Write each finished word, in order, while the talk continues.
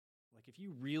if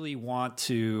you really want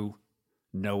to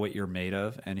know what you're made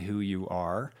of and who you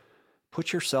are,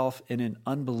 put yourself in an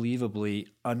unbelievably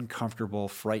uncomfortable,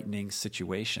 frightening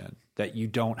situation that you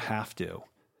don't have to.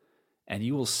 And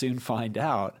you will soon find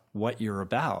out what you're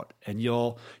about. And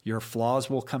your flaws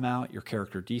will come out, your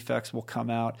character defects will come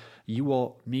out. You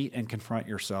will meet and confront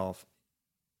yourself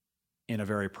in a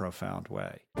very profound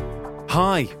way.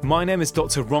 Hi, my name is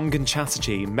Dr. Rangan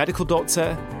Chatterjee, medical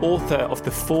doctor, author of The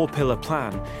 4-Pillar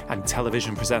Plan, and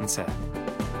television presenter.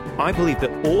 I believe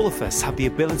that all of us have the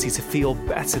ability to feel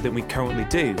better than we currently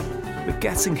do, but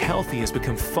getting healthy has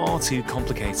become far too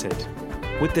complicated.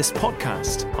 With this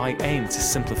podcast, I aim to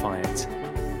simplify it.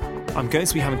 I'm going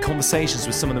to be having conversations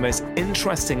with some of the most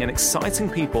interesting and exciting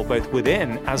people both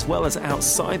within as well as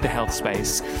outside the health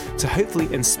space to hopefully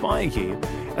inspire you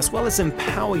as well as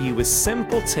empower you with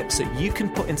simple tips that you can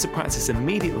put into practice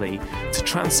immediately to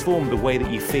transform the way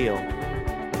that you feel.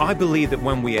 I believe that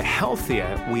when we are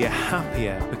healthier, we are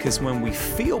happier because when we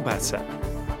feel better,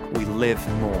 we live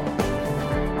more.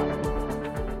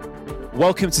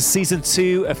 Welcome to Season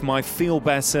 2 of my Feel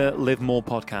Better, Live More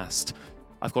podcast.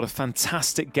 I've got a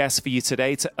fantastic guest for you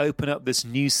today to open up this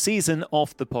new season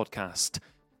of the podcast.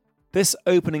 This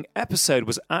opening episode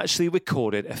was actually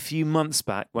recorded a few months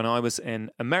back when I was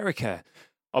in America.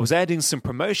 I was doing some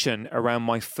promotion around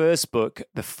my first book,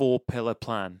 The 4-Pillar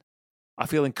Plan. I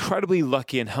feel incredibly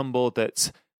lucky and humbled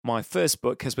that my first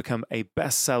book has become a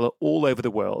bestseller all over the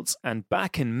world. And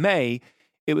back in May,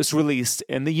 it was released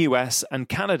in the US and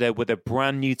Canada with a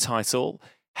brand new title,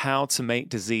 How to Make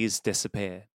Disease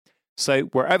Disappear. So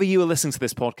wherever you are listening to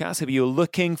this podcast, if you're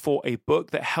looking for a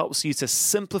book that helps you to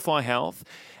simplify health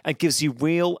and gives you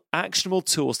real actionable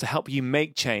tools to help you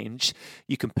make change,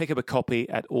 you can pick up a copy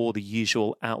at all the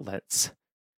usual outlets.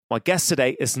 My guest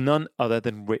today is none other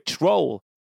than Rich Roll.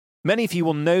 Many of you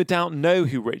will no doubt know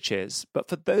who Rich is, but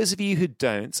for those of you who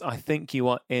don't, I think you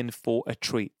are in for a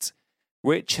treat.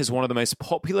 Rich has one of the most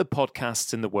popular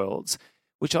podcasts in the world,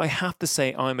 which I have to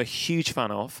say I'm a huge fan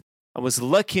of, and was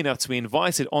lucky enough to be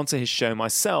invited onto his show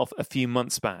myself a few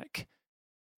months back.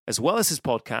 As well as his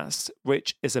podcast,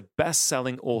 Rich is a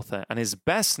best-selling author and is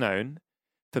best known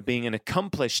for being an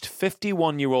accomplished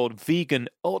 51-year-old vegan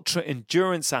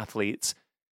ultra-endurance athlete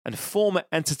and former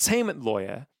entertainment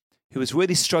lawyer who was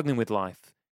really struggling with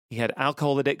life. He had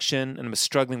alcohol addiction and was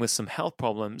struggling with some health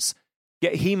problems,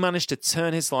 yet he managed to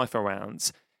turn his life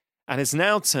around and has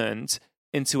now turned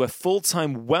into a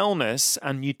full-time wellness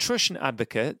and nutrition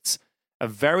advocate, a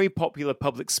very popular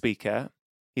public speaker.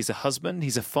 He's a husband,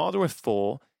 he's a father of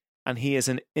 4, and he is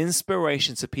an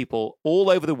inspiration to people all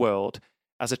over the world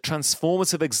as a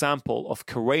transformative example of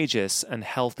courageous and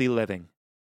healthy living.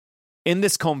 In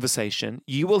this conversation,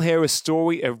 you will hear a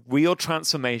story of real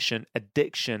transformation,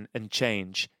 addiction, and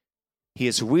change. He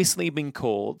has recently been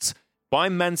called by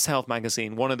Men's Health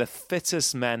magazine one of the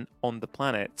fittest men on the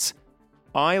planet.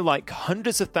 I, like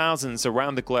hundreds of thousands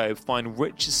around the globe, find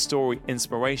Rich's story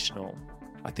inspirational.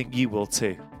 I think you will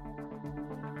too.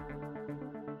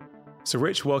 So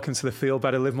Rich, welcome to the Feel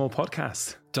Better, Live More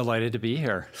podcast. Delighted to be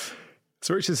here.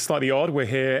 So Rich, is slightly odd. We're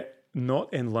here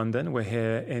not in London. We're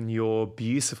here in your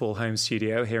beautiful home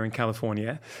studio here in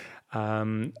California,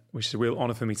 which is a real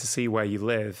honor for me to see where you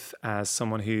live as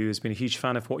someone who's been a huge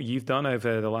fan of what you've done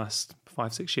over the last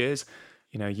 5-6 years.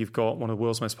 You know, you've got one of the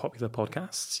world's most popular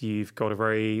podcasts. You've got a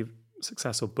very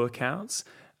successful book out,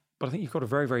 but I think you've got a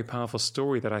very, very powerful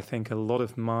story that I think a lot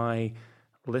of my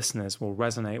listeners will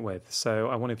resonate with. So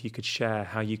I wonder if you could share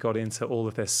how you got into all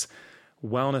of this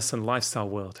wellness and lifestyle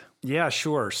world. Yeah,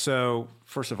 sure. So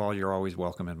first of all, you're always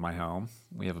welcome in my home.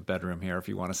 We have a bedroom here if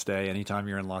you want to stay anytime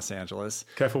you're in Los Angeles.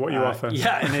 Careful what you offer.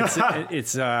 Yeah, and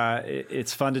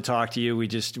it's fun to talk to you. We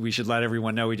should let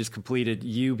everyone know we just completed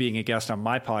you being a guest on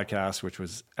my podcast, which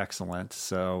was excellent.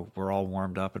 So we're all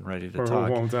warmed up and ready to talk. We're all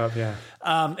warmed up, yeah.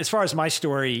 As far as my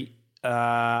story,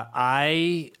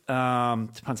 I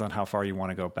depends on how far you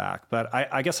want to go back, but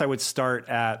I guess I would start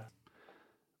at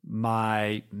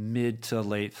my mid to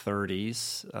late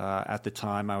 30s. At the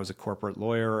time, I was a corporate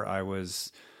lawyer. I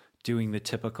was doing the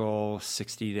typical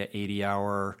 60 to 80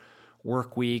 hour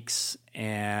work weeks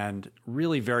and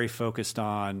really very focused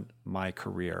on my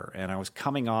career. And I was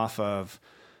coming off of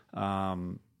a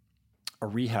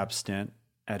rehab stint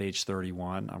at age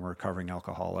 31. I'm a recovering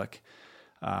alcoholic.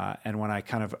 And when I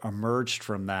kind of emerged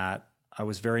from that, I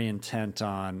was very intent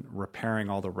on repairing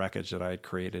all the wreckage that I had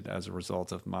created as a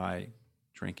result of my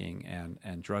drinking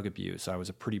and drug abuse. I was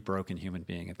a pretty broken human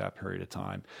being at that period of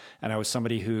time. And I was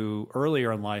somebody who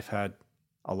earlier in life had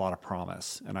a lot of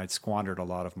promise, and I'd squandered a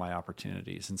lot of my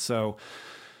opportunities. And so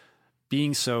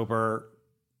being sober,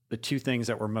 the two things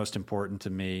that were most important to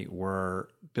me were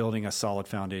building a solid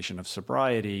foundation of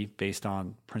sobriety based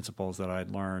on principles that I'd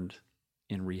learned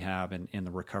in rehab and in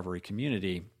the recovery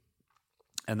community.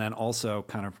 And then also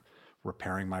kind of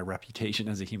repairing my reputation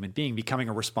as a human being, becoming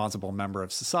a responsible member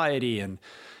of society, and,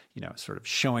 sort of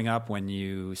showing up when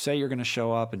you say you're going to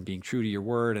show up and being true to your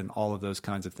word, and all of those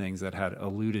kinds of things that had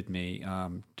eluded me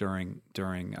during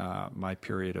my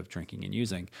period of drinking and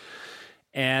using.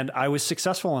 And I was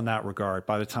successful in that regard.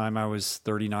 By the time I was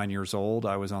 39 years old,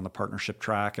 I was on the partnership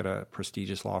track at a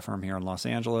prestigious law firm here in Los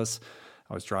Angeles.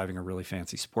 I was driving a really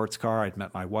fancy sports car. I'd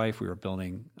met my wife. We were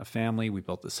building a family. We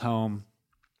built this home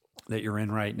that you're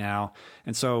in right now.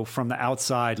 And so from the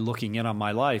outside looking in on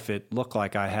my life, it looked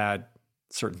like I had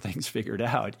certain things figured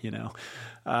out.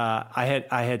 I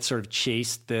had sort of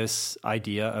chased this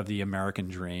idea of the American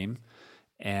dream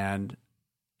and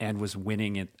was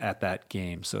winning at that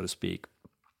game, so to speak.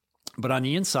 But on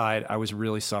the inside, I was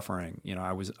really suffering.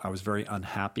 I was very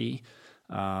unhappy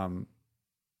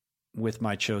with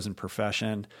my chosen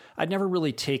profession. I'd never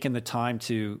really taken the time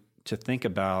to think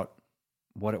about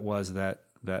what it was that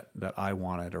I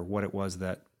wanted, or what it was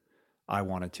that I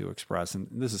wanted to express. And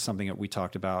this is something that we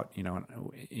talked about,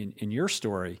 in your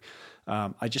story.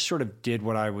 I just sort of did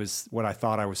what I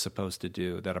thought I was supposed to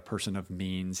do, that a person of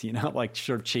means, like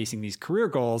sort of chasing these career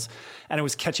goals, and it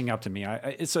was catching up to me.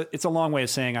 It's a long way of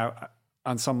saying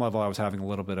on some level, I was having a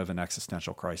little bit of an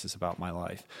existential crisis about my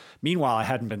life. Meanwhile, I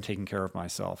hadn't been taking care of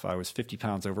myself. I was 50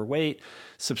 pounds overweight,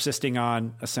 subsisting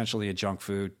on essentially a junk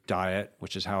food diet,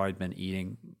 which is how I'd been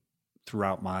eating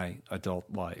throughout my adult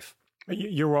life.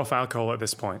 You were off alcohol at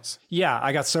this point? Yeah,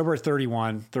 I got sober at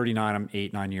 31, 39, I'm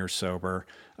 8-9 years sober.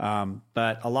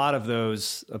 But a lot of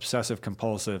those obsessive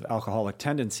compulsive alcoholic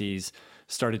tendencies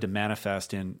started to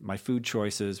manifest in my food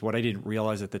choices. What I didn't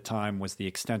realize at the time was the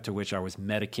extent to which I was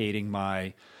medicating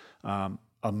my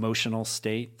emotional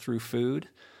state through food,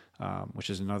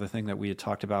 which is another thing that we had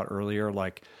talked about earlier.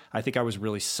 Like, I think I was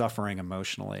really suffering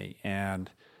emotionally, and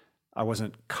I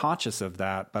wasn't conscious of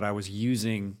that, but I was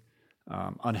using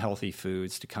unhealthy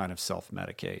foods to kind of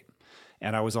self-medicate.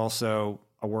 And I was also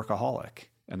a workaholic,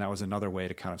 and that was another way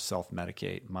to kind of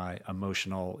self-medicate my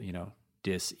emotional,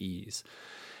 dis-ease.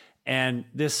 And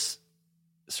this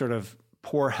sort of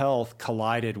poor health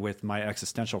collided with my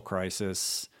existential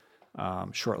crisis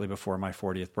shortly before my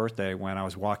 40th birthday, when I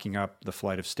was walking up the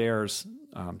flight of stairs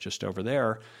just over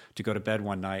there to go to bed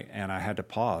one night, and I had to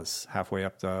pause halfway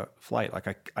up the flight.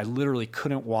 Like I literally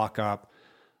couldn't walk up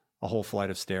a whole flight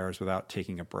of stairs without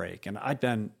taking a break. And I'd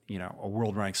been, a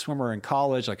world ranked swimmer in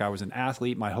college. Like, I was an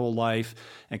athlete my whole life,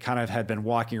 and kind of had been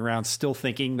walking around still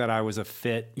thinking that I was a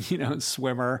fit,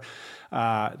 swimmer.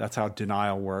 That's how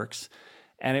denial works.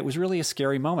 And it was really a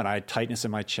scary moment. I had tightness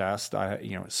in my chest,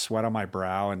 sweat on my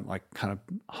brow, and like kind of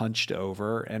hunched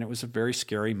over. And it was a very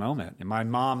scary moment. And my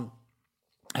mom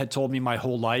had told me my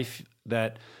whole life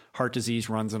that heart disease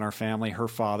runs in our family. Her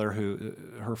father,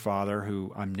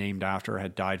 who I'm named after,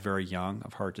 had died very young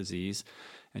of heart disease.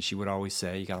 And she would always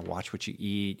say, you got to watch what you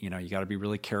eat. You got to be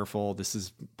really careful. This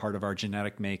is part of our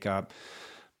genetic makeup.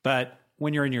 But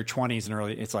when you're in your 20s and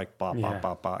early, it's like, bah, bah,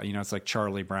 bah, bah. It's like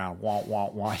Charlie Brown, wah, wah,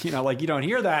 wah. Like, you don't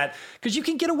hear that because you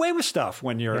can get away with stuff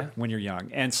when you're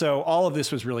young. And so all of this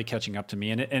was really catching up to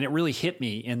me. And it really hit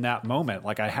me in that moment.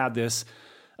 Like, I had this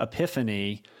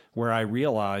epiphany where I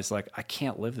realized, like, I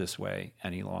can't live this way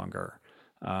any longer.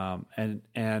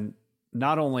 And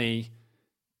not only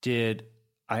did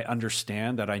I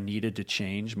understand that I needed to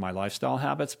change my lifestyle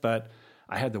habits, but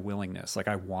I had the willingness. Like,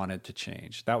 I wanted to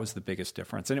change. That was the biggest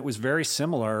difference. And it was very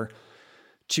similar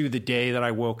to the day that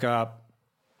I woke up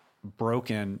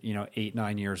broken,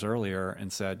 8-9 years earlier,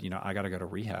 and said, I got to go to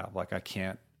rehab. Like, I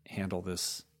can't handle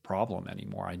this problem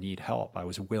anymore. I need help. I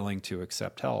was willing to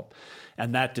accept help.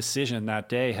 And that decision that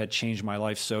day had changed my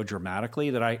life so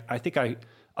dramatically that I think I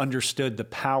understood the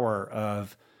power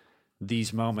of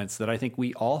these moments that I think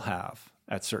we all have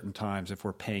at certain times if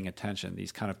we're paying attention,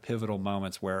 these kind of pivotal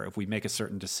moments where if we make a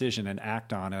certain decision and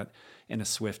act on it in a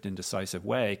swift and decisive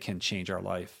way, can change our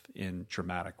life in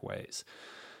dramatic ways.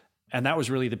 And that was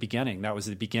really the beginning. That was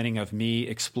the beginning of me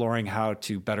exploring how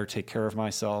to better take care of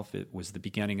myself. It was the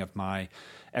beginning of my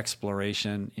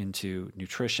exploration into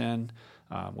nutrition,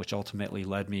 which ultimately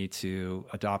led me to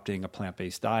adopting a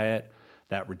plant-based diet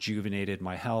that rejuvenated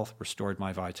my health, restored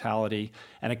my vitality.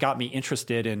 And it got me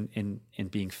interested in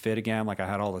being fit again. Like, I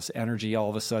had all this energy all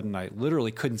of a sudden. I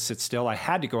literally couldn't sit still. I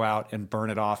had to go out and burn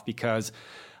it off because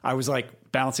I was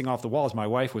like bouncing off the walls. My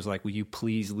wife was like, will you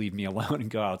please leave me alone and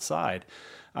go outside?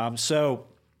 So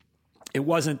it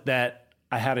wasn't that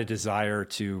I had a desire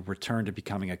to return to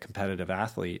becoming a competitive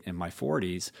athlete in my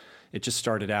 40s. It just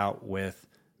started out with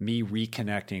me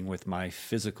reconnecting with my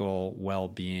physical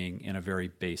well-being in a very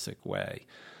basic way.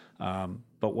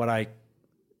 But what I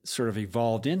sort of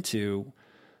evolved into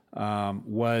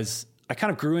was I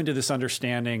kind of grew into this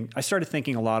understanding. I started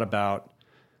thinking a lot about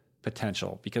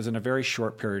potential, because in a very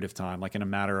short period of time, like in a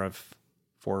matter of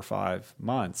 4 or 5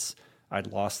 months, I'd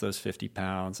lost those 50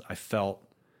 pounds. I felt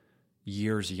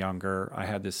years younger. I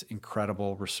had this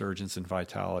incredible resurgence in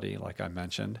vitality, like I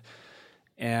mentioned.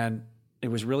 And it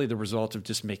was really the result of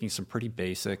just making some pretty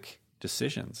basic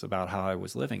decisions about how I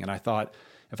was living. And I thought,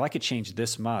 if I could change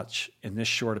this much in this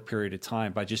short a period of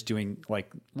time by just doing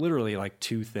like literally like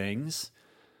 2 things,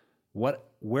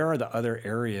 where are the other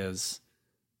areas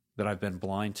that I've been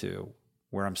blind to,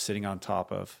 where I'm sitting on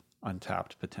top of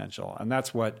untapped potential? And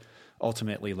that's what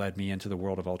ultimately led me into the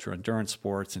world of ultra endurance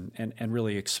sports and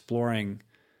really exploring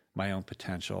my own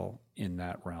potential in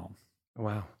that realm.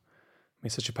 Wow. I mean,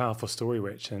 such a powerful story,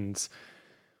 Rich. And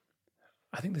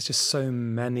I think there's just so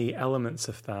many elements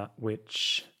of that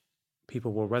which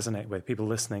people will resonate with. People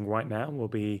listening right now will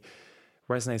be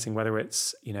resonating, whether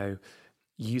it's,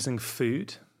 using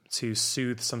food to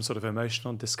soothe some sort of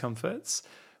emotional discomforts,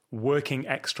 working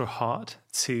extra hard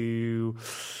to,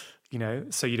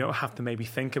 so you don't have to maybe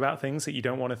think about things that you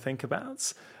don't want to think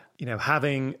about,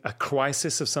 having a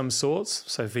crisis of some sorts.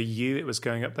 So for you, it was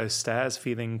going up those stairs,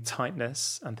 feeling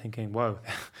tightness and thinking, whoa,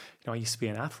 I used to be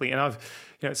an athlete. And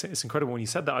it's incredible when you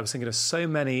said that. I was thinking of so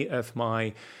many of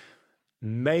my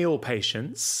male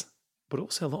patients, but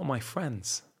also a lot of my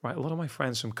friends, right? A lot of my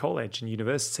friends from college and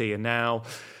university. And now,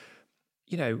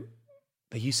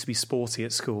 they used to be sporty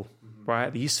at school,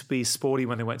 right? They used to be sporty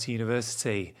when they went to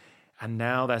university. And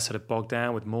now they're sort of bogged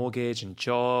down with mortgage and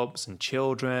jobs and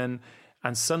children.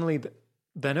 And suddenly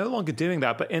they're no longer doing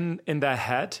that. But in their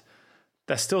head,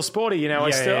 they're still sporty.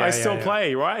 I still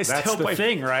play, right? That's the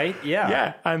thing, right? Yeah.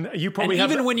 Yeah. And you probably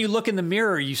even when you look in the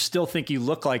mirror, you still think you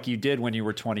look like you did when you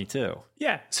were 22.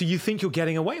 Yeah. So you think you're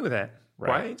getting away with it,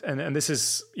 right? And this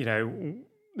is,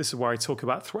 this is where I talk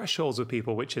about thresholds with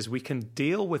people, which is we can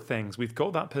deal with things. We've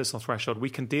got that personal threshold. We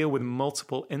can deal with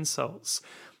multiple insults.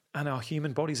 And our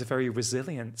human bodies are very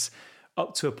resilient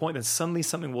up to a point that suddenly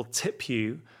something will tip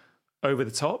you over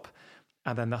the top.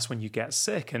 And then that's when you get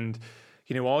sick. And,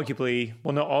 arguably,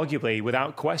 well, not arguably,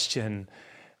 without question,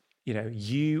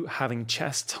 you having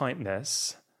chest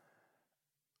tightness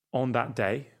on that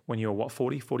day when you were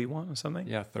 40, 41 or something?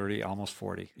 Yeah, 30, almost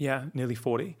 40. Yeah, nearly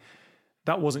 40.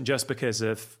 That wasn't just because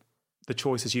of the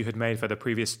choices you had made for the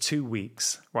previous 2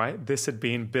 weeks, right? This had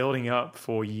been building up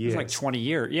for years. It's like 20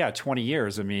 years. Yeah, 20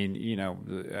 years. I mean,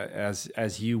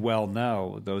 as you well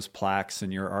know, those plaques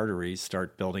in your arteries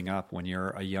start building up when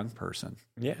you're a young person.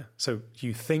 Yeah. So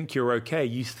you think you're okay.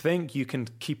 You think you can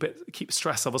keep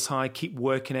stress levels high, keep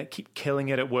working it, keep killing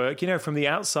it at work. From the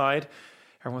outside,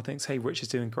 everyone thinks, hey, Rich is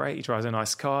doing great. He drives a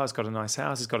nice car, he's got a nice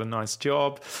house, he's got a nice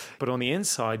job. But on the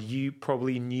inside, you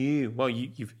probably knew, well,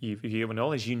 you've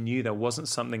acknowledged you knew there wasn't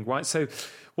something right. So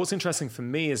what's interesting for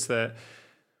me is that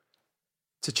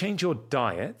to change your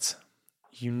diet,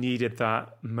 you needed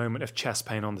that moment of chest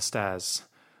pain on the stairs.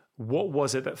 What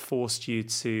was it that forced you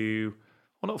to,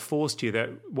 well, not forced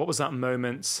you, what was that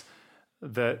moment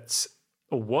that,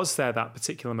 or was there that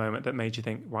particular moment that made you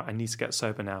think, right, I need to get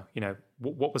sober now?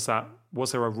 What was that?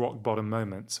 Was there a rock bottom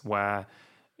moment where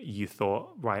you thought,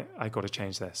 right, I got to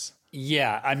change this?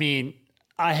 Yeah. I mean,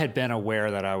 I had been aware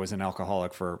that I was an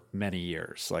alcoholic for many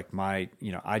years. Like I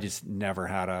just never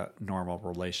had a normal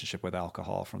relationship with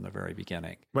alcohol from the very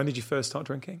beginning. When did you first start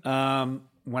drinking?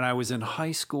 When I was in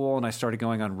high school, and I started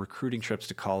going on recruiting trips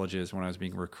to colleges when I was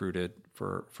being recruited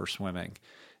for swimming.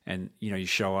 And, you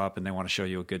show up and they want to show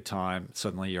you a good time.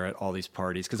 Suddenly you're at all these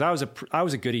parties. Because I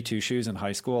was a goody two-shoes in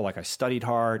high school. Like I studied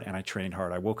hard and I trained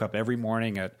hard. I woke up every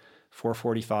morning at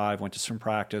 4:45, went to swim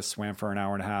practice, swam for an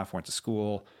hour and a half, went to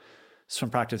school, swim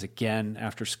practice again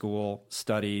after school,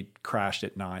 studied, crashed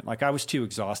at 9. Like I was too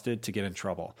exhausted to get in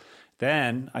trouble.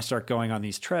 Then I start going on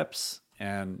these trips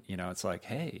and, it's like,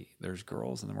 hey, there's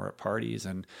girls and then we're at parties.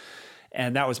 And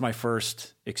that was my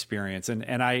first experience.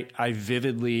 And I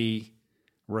vividly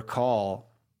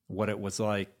recall what it was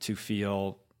like to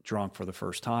feel drunk for the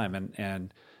first time.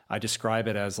 And I describe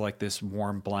it as like this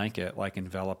warm blanket, like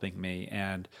enveloping me,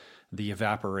 and the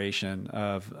evaporation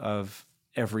of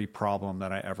every problem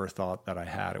that I ever thought that I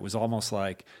had. It was almost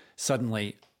like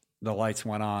suddenly the lights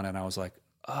went on and I was like,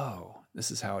 oh,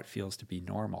 this is how it feels to be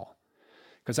normal.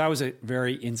 Because I was a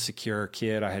very insecure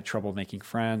kid. I had trouble making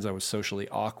friends. I was socially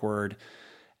awkward.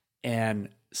 And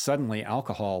suddenly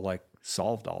alcohol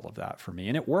solved all of that for me.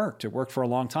 And it worked. It worked for a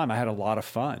long time. I had a lot of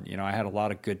fun. I had a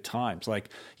lot of good times. Like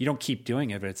you don't keep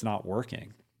doing it, but it's not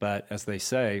working. But as they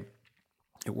say,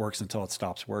 It works until it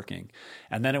stops working.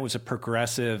 And then it was a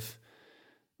progressive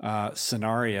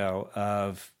scenario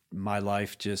of my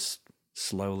life just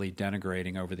slowly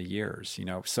denigrating over the years.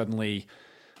 Suddenly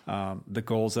the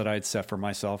goals that I'd set for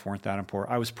myself weren't that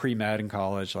important. I was pre-med in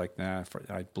college, like,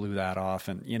 I blew that off.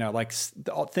 And,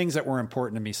 things that were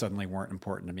important to me suddenly weren't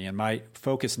important to me. And my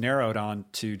focus narrowed on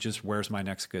to just where's my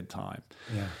next good time.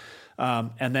 Yeah.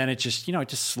 And then it just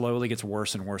slowly gets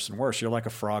worse and worse and worse. You're like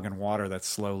a frog in water that's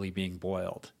slowly being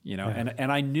boiled, Yeah.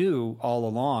 and I knew all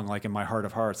along, like in my heart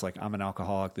of hearts, like I'm an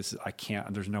alcoholic. There's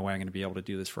no way I'm going to be able to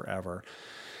do this forever.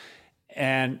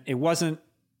 And it wasn't,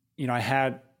 I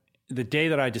had the day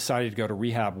that I decided to go to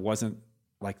rehab wasn't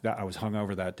like that. I was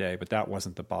hungover that day, but that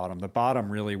wasn't the bottom. The bottom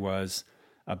really was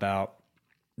about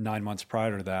 9 months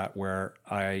prior to that, where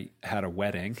I had a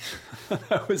wedding.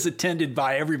 I was attended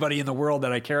by everybody in the world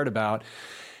that I cared about.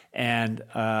 And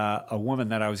a woman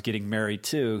that I was getting married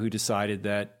to who decided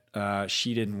that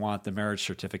she didn't want the marriage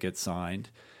certificate signed.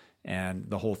 And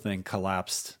the whole thing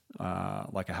collapsed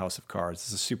like a house of cards.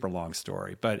 It's a super long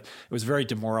story, but it was a very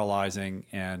demoralizing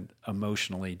and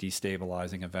emotionally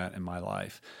destabilizing event in my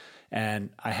life. And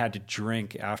I had to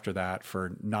drink after that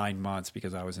for 9 months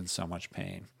because I was in so much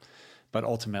pain. But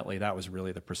ultimately, that was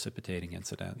really the precipitating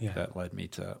incident that led me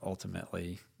to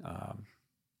ultimately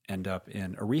end up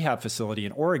in a rehab facility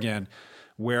in Oregon,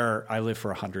 where I lived for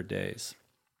 100 days,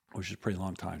 which is a pretty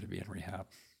long time to be in rehab.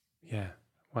 Yeah.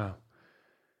 Wow.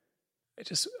 I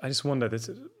just wonder, there's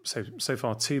so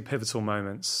far 2 pivotal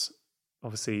moments.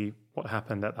 Obviously, what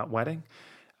happened at that wedding,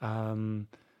 then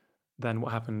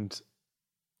what happened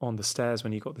on the stairs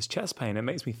when you got this chest pain. It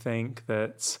makes me think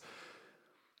that,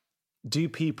 do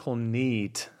people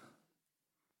need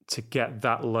to get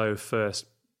that low first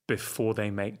before they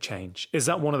make change? Is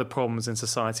that one of the problems in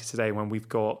society today, when we've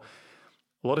got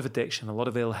a lot of addiction, a lot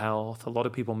of ill health, a lot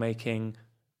of people making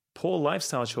poor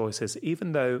lifestyle choices,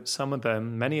 even though some of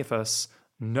them, many of us,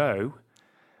 know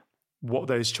what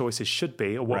those choices should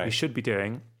be or what we should be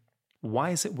doing?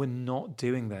 Why is it we're not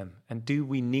doing them? And do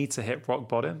we need to hit rock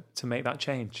bottom to make that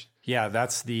change? Yeah,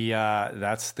 that's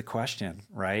the question,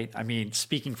 right? I mean,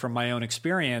 speaking from my own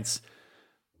experience,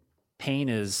 pain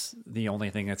is the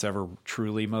only thing that's ever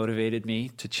truly motivated me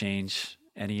to change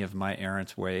any of my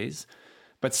errant ways.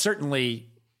 But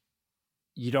certainly,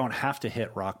 you don't have to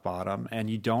hit rock bottom, and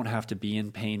you don't have to be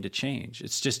in pain to change.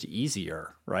 It's just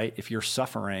easier, right? If you're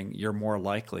suffering, you're more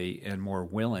likely and more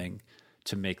willing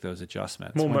to make those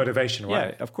adjustments. More motivation,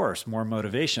 right? Yeah, of course, more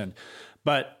motivation.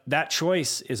 But that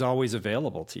choice is always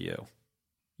available to you.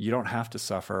 You don't have to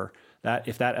suffer. That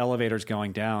if that elevator's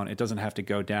going down, it doesn't have to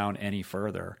go down any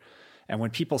further. And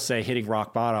when people say hitting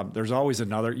rock bottom, there's always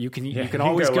another, you can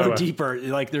always go deeper.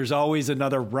 Like there's always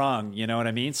another rung, you know what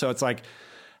I mean? So it's like,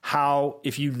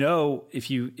 if you know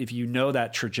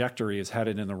that trajectory is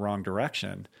headed in the wrong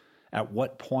direction, at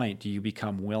what point do you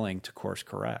become willing to course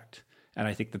correct? And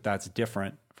I think that that's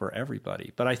different for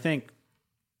everybody. But I think,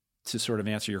 to sort of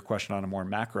answer your question on a more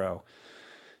macro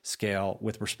scale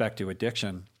with respect to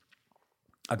addiction,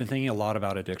 I've been thinking a lot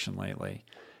about addiction lately.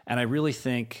 And I really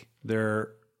think there's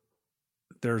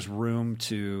room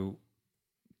to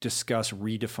discuss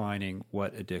redefining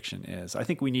what addiction is. I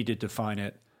think we need to define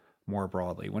it more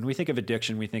broadly. When we think of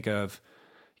addiction, we think of,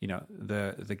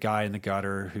 the guy in the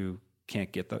gutter who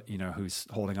can't get who's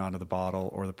holding onto the bottle,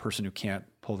 or the person who can't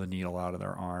pull the needle out of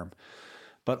their arm.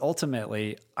 But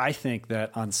ultimately, I think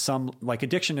that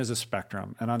addiction is a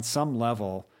spectrum, and on some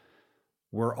level,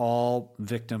 we're all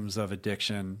victims of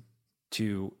addiction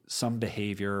to some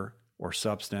behavior or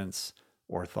substance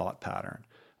or thought pattern.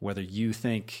 Whether you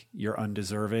think you're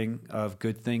undeserving of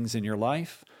good things in your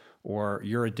life, or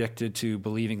you're addicted to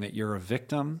believing that you're a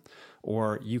victim,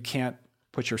 or you can't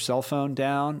put your cell phone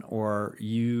down, or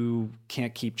you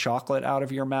can't keep chocolate out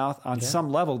of your mouth. On some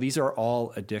level, these are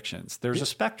all addictions. There's a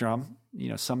spectrum.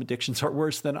 Some addictions are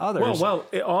worse than others. Well,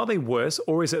 are they worse,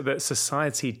 or is it that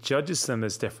society judges them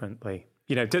as differently?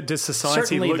 Does society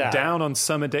Certainly look down on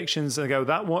some addictions and go,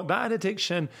 that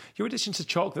addiction, your addiction to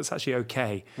chocolate's actually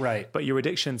okay. Right. But your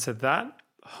addiction to that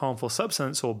harmful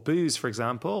substance, or booze, for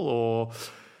example, or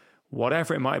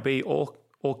whatever it might be, or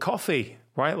coffee,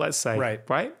 right? Let's say,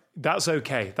 right? That's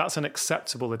okay. That's an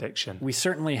acceptable addiction. We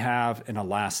certainly have an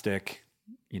elastic,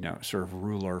 sort of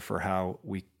ruler for how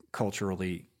we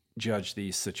culturally judge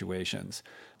these situations.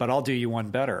 But I'll do you one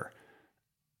better.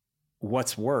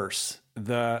 What's worse,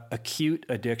 the acute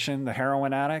addiction, the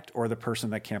heroin addict, or the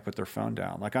person that can't put their phone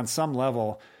down? Like on some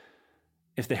level,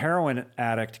 if the heroin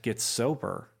addict gets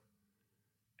sober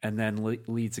and then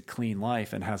leads a clean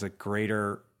life and has a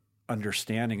greater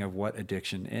understanding of what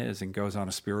addiction is and goes on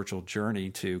a spiritual journey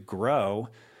to grow,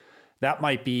 that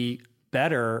might be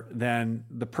better than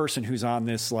the person who's on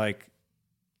this like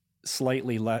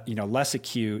slightly less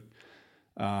acute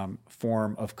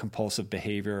form of compulsive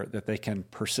behavior that they can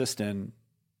persist in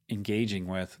engaging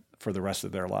with for the rest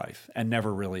of their life and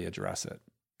never really address it.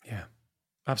 Yeah,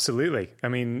 absolutely. I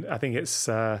mean, I think it's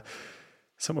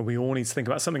something we all need to think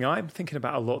about, something I'm thinking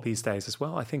about a lot these days as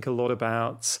well. I think a lot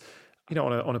about,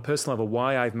 on a personal level,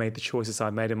 why I've made the choices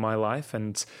I've made in my life.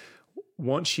 And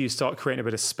once you start creating a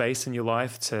bit of space in your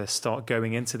life to start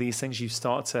going into these things,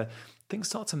 things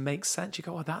start to make sense. You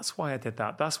go, oh, that's why I did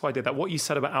that. That's why I did that. What you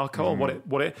said about alcohol,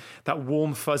 that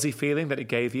warm, fuzzy feeling that it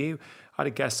gave you. I had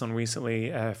a guest on recently,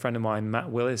 a friend of mine, Matt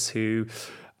Willis, who,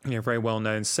 very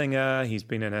well-known singer. He's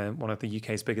been in one of the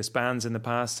UK's biggest bands in the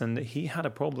past, and he had a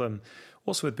problem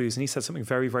also with booze. And he said something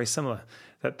very, very similar,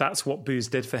 that's what booze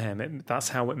did for him. That's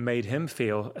how it made him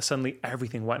feel. Suddenly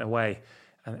everything went away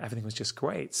and everything was just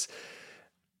great.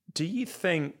 Do you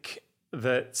think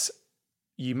that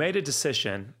you made a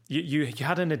decision, you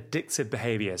had an addictive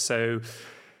behavior? So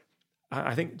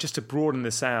I think just to broaden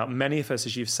this out, many of us,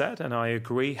 as you've said, and I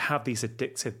agree, have these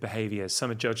addictive behaviors. Some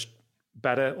are judged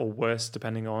better or worse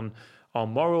depending on our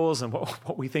morals and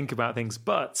what we think about things.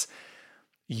 But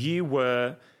you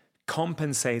were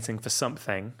compensating for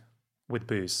something with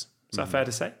booze. Is that fair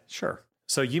to say? Sure.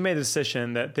 So you made a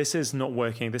decision that this is not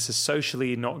working. This is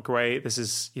socially not great. This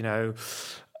is,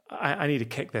 I need to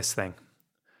kick this thing.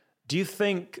 Do you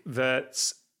think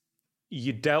that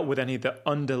you dealt with any of the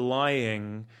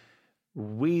underlying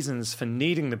reasons for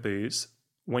needing the booze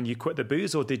when you quit the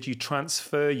booze, or did you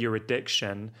transfer your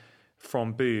addiction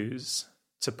from booze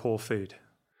to poor food?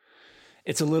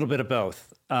 It's a little bit of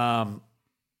both. I'll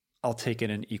take it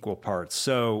in equal parts.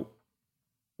 So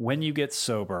when you get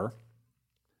sober,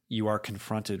 you are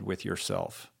confronted with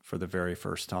yourself for the very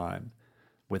first time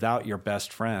without your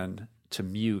best friend to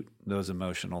mute those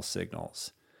emotional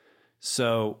signals.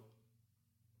 So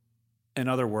in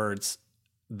other words,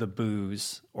 the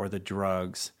booze or the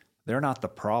drugs, they're not the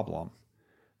problem.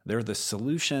 They're the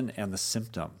solution and the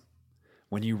symptom.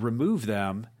 When you remove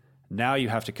them, now you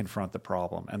have to confront the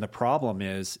problem. And the problem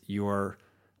is your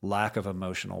lack of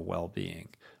emotional well-being,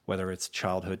 whether it's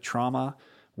childhood trauma,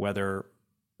 whether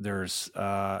there's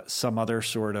some other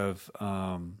sort of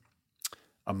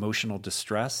emotional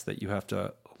distress that you have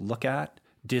to look at,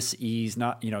 dis-ease,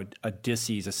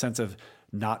 a sense of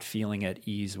not feeling at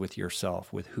ease with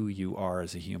yourself, with who you are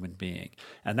as a human being.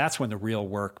 And that's when the real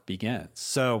work begins.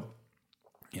 So,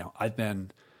 I've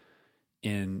been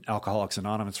in Alcoholics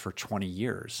Anonymous for 20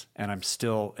 years, and I'm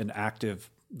still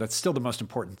that's still the most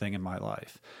important thing in my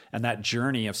life. And that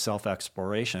journey of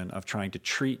self-exploration, of trying to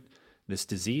treat this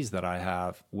disease that I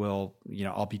have,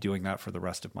 I'll be doing that for the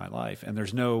rest of my life. And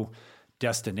there's no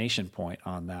destination point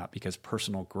on that because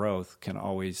personal growth can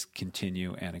always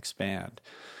continue and expand.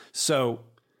 So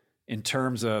in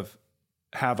terms of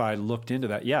have I looked into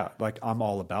that? Yeah, like I'm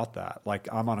all about that. Like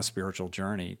I'm on a spiritual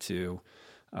journey to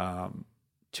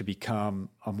become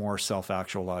a more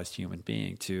self-actualized human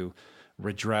being, to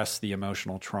redress the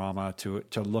emotional trauma, to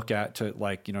look at,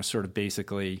 sort of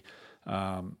basically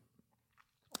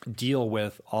deal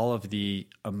with all of the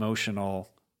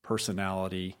emotional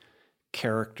personality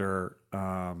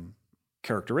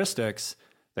characteristics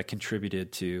that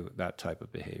contributed to that type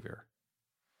of behavior.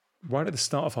 Right at the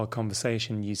start of our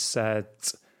conversation, you said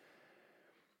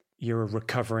you're a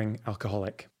recovering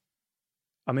alcoholic.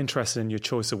 I'm interested in your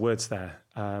choice of words there.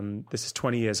 This is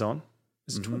 20 years on.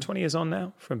 Is it 20 years on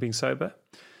now from being sober?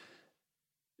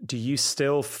 Do you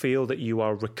still feel that you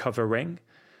are recovering?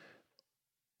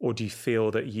 Or do you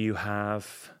feel that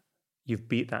you've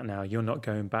beat that now? You're not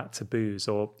going back to booze?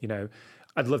 Or,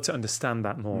 I'd love to understand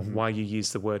that more, why you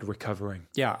use the word recovering.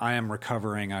 Yeah, I am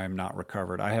recovering. I am not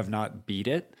recovered. I have not beat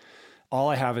it. All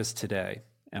I have is today.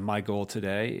 And my goal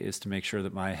today is to make sure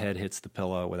that my head hits the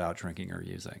pillow without drinking or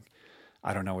using.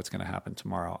 I don't know what's going to happen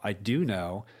tomorrow. I do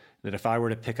know that if I were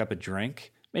to pick up a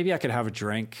drink, maybe I could have a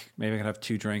drink, maybe I could have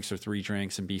 2 drinks or 3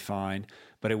 drinks and be fine,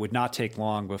 but it would not take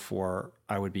long before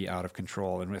I would be out of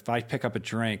control. And if I pick up a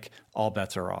drink, all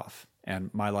bets are off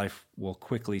and my life will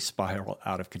quickly spiral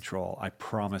out of control. I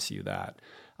promise you that.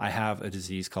 I have a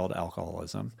disease called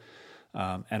alcoholism,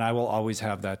 and I will always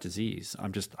have that disease.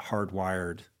 I'm just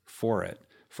hardwired for it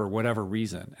for whatever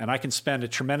reason. And I can spend a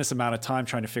tremendous amount of time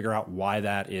trying to figure out why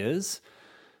that is.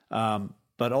 But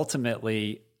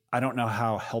ultimately, I don't know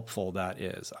how helpful that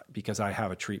is because I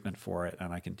have a treatment for it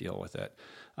and I can deal with it.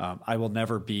 I will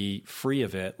never be free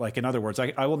of it. Like, in other words,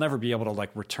 I will never be able to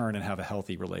return and have a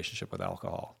healthy relationship with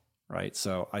alcohol, right?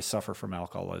 So I suffer from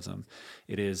alcoholism.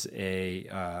 It is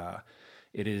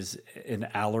It is an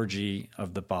allergy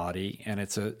of the body, and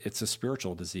it's a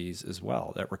spiritual disease as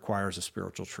well that requires a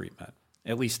spiritual treatment,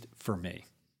 at least for me.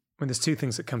 I mean, there's two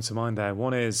things that come to mind there.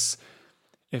 One is,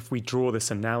 if we draw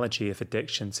this analogy of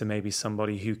addiction to maybe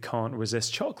somebody who can't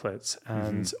resist chocolate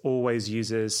and always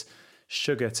uses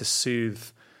sugar to soothe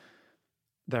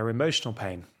their emotional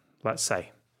pain, let's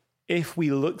say. If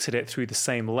we looked at it through the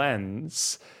same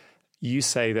lens, you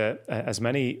say that as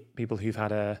many people who've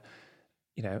had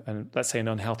let's say an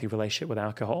unhealthy relationship with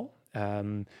alcohol,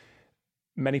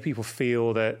 many people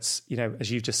feel that,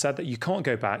 as you've just said, that you can't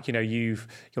go back. You'll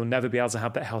never be able to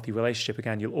have that healthy relationship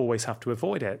again. You'll always have to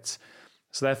avoid it.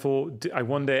 So therefore, I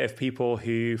wonder if people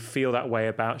who feel that way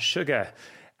about sugar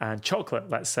and chocolate,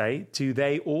 let's say, do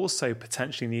they also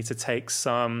potentially need to take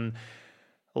some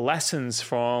lessons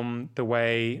from the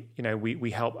way,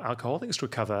 we help alcoholics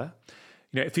recover?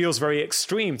 It feels very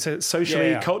extreme to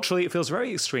socially, culturally, it feels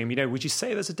very extreme. Would you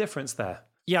say there's a difference there?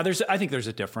 Yeah, I think there's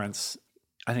a difference.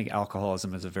 I think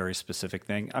alcoholism is a very specific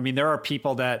thing. I mean, there are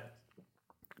people that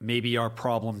maybe are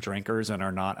problem drinkers and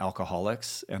are not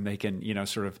alcoholics, and they can,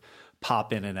 sort of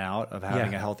pop in and out of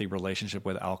having a healthy relationship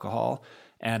with alcohol.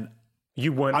 And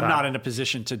I'm not in a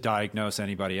position to diagnose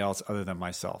anybody else other than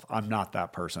myself. I'm not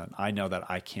that person. I know that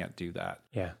I can't do that.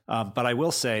 Yeah. But I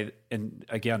will say, and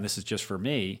again, this is just for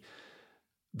me,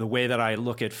 the way that I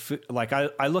look at food, like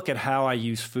I look at how I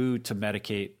use food to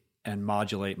medicate and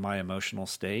modulate my emotional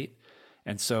state.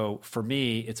 And so for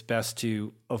me, it's best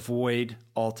to avoid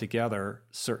altogether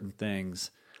certain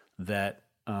things that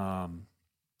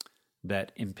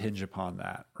that impinge upon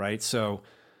that, right? So,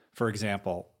 for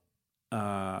example,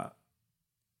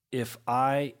 if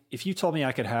you told me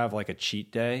I could have like a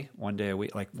cheat day one day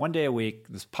a week,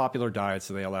 this popular diet,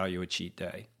 so they allow you a cheat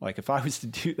day. Like if I was to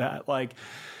do that, like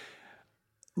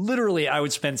literally I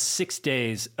would spend 6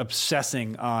 days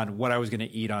obsessing on what I was going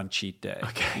to eat on cheat day.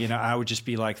 Okay. I would just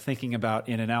be like thinking about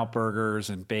In-N-Out burgers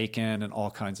and bacon and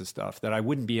all kinds of stuff that I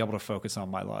wouldn't be able to focus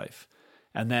on my life.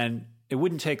 And then it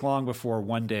wouldn't take long before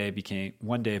one day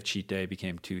of cheat day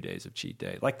became 2 days of cheat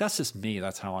day. Like that's just me.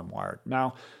 That's how I'm wired.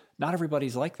 Now, not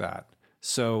everybody's like that.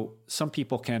 So some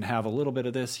people can have a little bit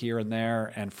of this here and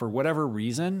there. And for whatever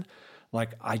reason,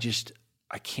 like I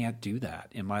can't do that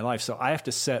in my life. So I have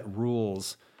to set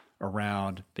rules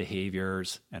around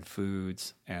behaviors and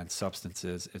foods and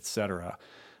substances, et cetera,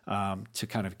 to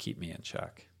kind of keep me in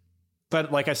check.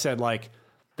 But like I said,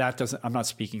 I'm not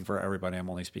speaking for everybody. I'm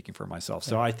only speaking for myself.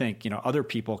 So I think, other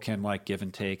people can like give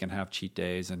and take and have cheat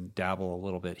days and dabble a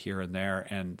little bit here and there,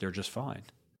 and they're just fine.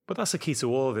 But that's the key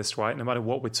to all of this, right? No matter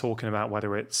what we're talking about,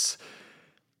 whether it's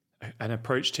an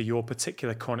approach to your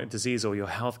particular chronic disease or your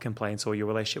health complaints or your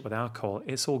relationship with alcohol,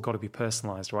 it's all got to be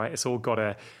personalized, right? It's all got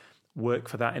to work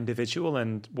for that individual.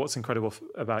 And what's incredible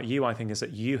about you, I think, is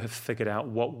that you have figured out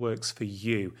what works for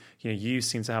you. You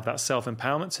seem to have that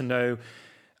self-empowerment to know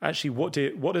actually what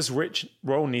does Rich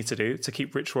Roll need to do to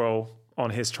keep Rich Roll on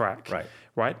his track,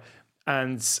 right?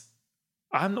 And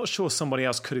I'm not sure somebody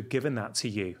else could have given that to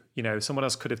you. Someone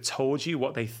else could have told you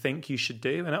what they think you should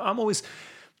do. And I'm always,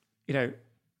 this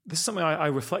is something I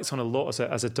reflect on a lot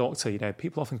as a doctor.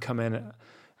 People often come in and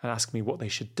ask me what they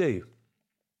should do.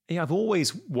 I've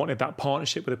always wanted that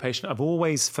partnership with a patient. I've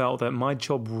always felt that my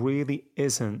job really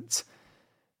isn't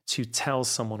to tell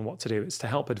someone what to do. It's to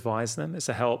help advise them. It's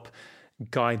to help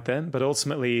guide them. But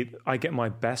ultimately, I get my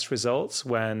best results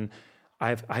when I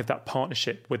have that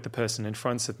partnership with the person in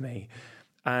front of me.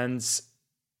 And,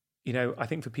 I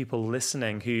think for people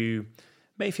listening who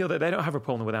may feel that they don't have a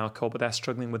problem with alcohol, but they're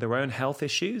struggling with their own health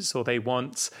issues, or they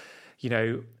want,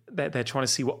 they're trying to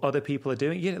see what other people are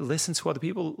doing. Listen to other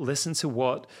people, listen to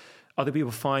what other people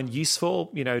find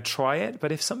useful, try it.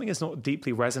 But if something is not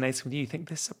deeply resonating with you, you think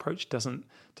this approach doesn't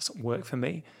work for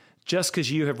me. Just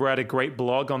because you have read a great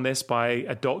blog on this by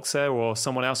a doctor or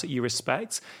someone else that you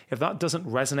respect, if that doesn't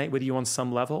resonate with you on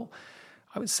some level,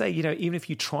 I would say, even if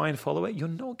you try and follow it, you're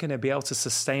not going to be able to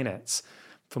sustain it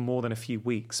for more than a few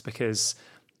weeks because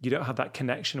you don't have that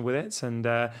connection with it. And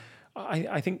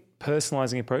I think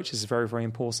personalizing approaches is very, very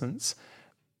important.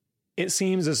 It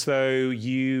seems as though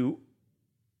you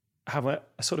have a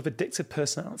sort of addictive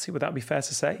personality. Would that be fair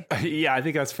to say? Yeah, I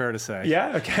think that's fair to say.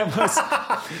 Yeah?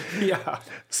 Okay. Yeah.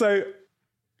 So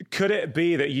could it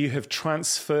be that you have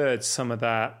transferred some of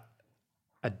that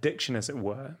addiction, as it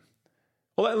were?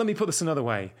 Well, let me put this another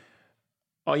way.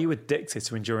 Are you addicted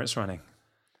to endurance running?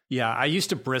 Yeah, I used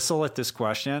to bristle at this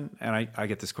question, and I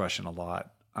get this question a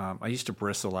lot. I used to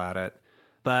bristle at it,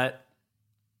 but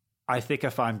I think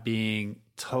if I'm being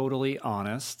totally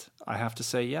honest, I have to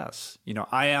say yes.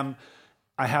 I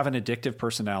have an addictive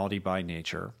personality by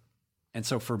nature. And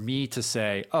so for me to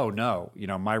say, oh no,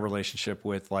 my relationship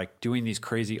with like doing these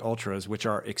crazy ultras, which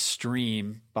are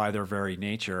extreme by their very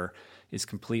nature, is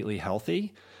completely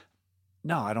healthy.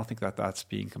 No, I don't think that that's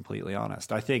being completely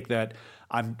honest. I think that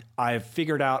I've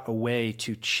figured out a way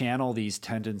to channel these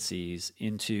tendencies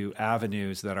into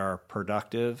avenues that are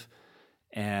productive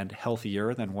and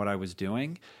healthier than what I was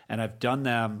doing. And I've done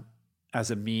them as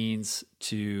a means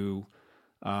to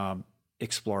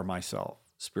explore myself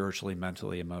spiritually,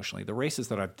 mentally, emotionally. The races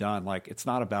that I've done, like, it's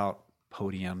not about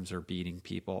podiums or beating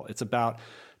people. It's about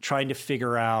trying to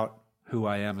figure out who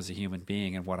I am as a human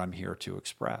being and what I'm here to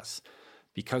express.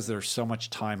 Because there's so much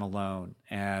time alone,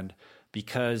 and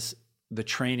because the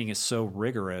training is so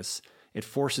rigorous, it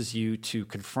forces you to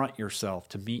confront yourself,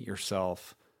 to meet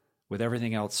yourself with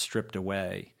everything else stripped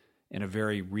away in a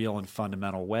very real and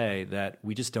fundamental way that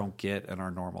we just don't get in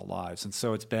our normal lives. And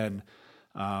so it's been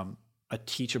a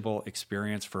teachable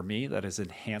experience for me that has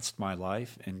enhanced my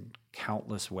life in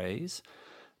countless ways.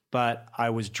 But I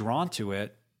was drawn to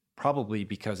it probably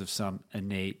because of some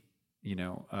innate,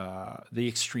 the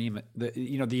extreme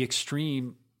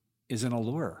is an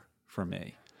allure for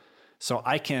me. So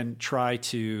I can try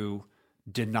to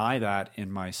deny that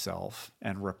in myself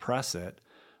and repress it,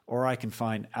 or I can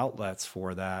find outlets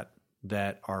for that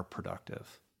are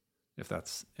productive, if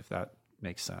that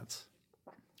makes sense.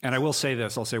 And I will say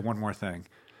this, I'll say one more thing.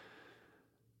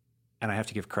 And I have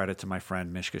to give credit to my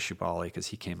friend Mishka Shubaly because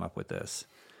he came up with this.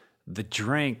 The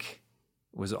drink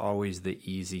was always the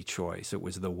easy choice. It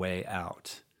was the way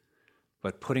out.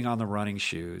 But putting on the running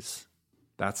shoes,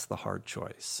 that's the hard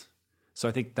choice. So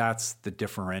I think that's the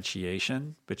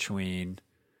differentiation between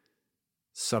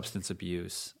substance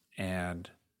abuse and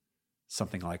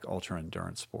something like ultra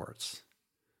endurance sports.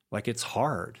 Like, it's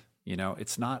hard,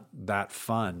 it's not that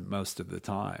fun most of the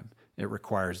time. It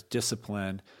requires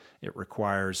discipline. It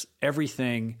requires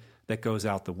everything that goes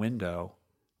out the window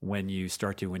when you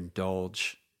start to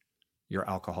indulge your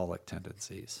alcoholic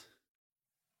tendencies.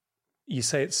 You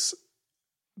say it's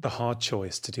the hard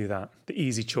choice to do that. The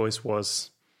easy choice was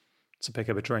to pick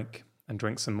up a drink and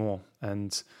drink some more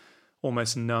and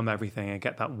almost numb everything and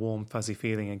get that warm, fuzzy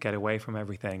feeling and get away from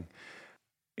everything.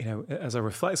 As I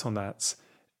reflect on that,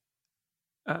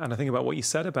 and I think about what you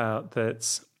said about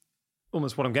that,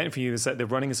 almost what I'm getting from you is that the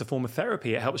running is a form of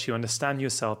therapy. It helps you understand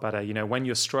yourself better. When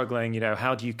you're struggling,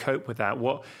 how do you cope with that?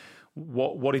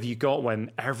 What have you got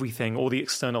when everything, all the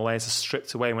external layers are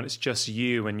stripped away, when it's just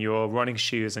you and your running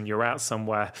shoes and you're out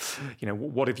somewhere?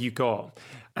 What have you got?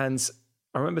 And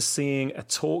I remember seeing a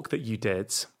talk that you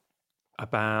did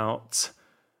about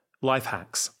life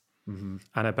hacks and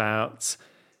about,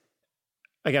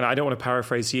 again, I don't want to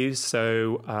paraphrase you.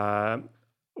 So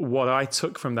what I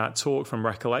took from that talk, from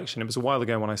recollection, it was a while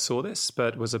ago when I saw this,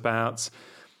 but was about,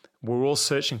 we're all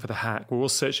searching for the hack. We're all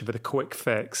searching for the quick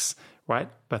fix, right?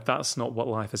 But that's not what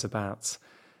life is about.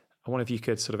 I wonder if you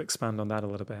could sort of expand on that a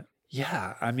little bit.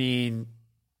 Yeah. I mean,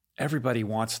 everybody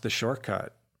wants the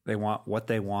shortcut. They want what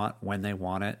they want when they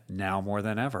want it, now more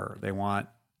than ever. They want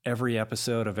every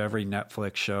episode of every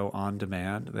Netflix show on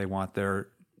demand. They want their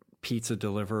pizza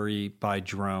delivery by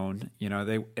drone.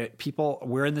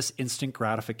 We're in this instant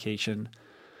gratification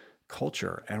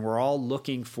culture, and we're all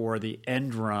looking for the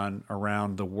end run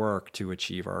around the work to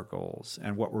achieve our goals.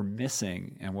 And what we're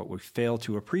missing and what we fail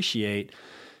to appreciate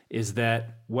is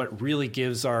that what really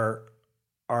gives our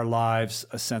lives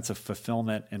a sense of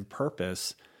fulfillment and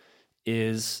purpose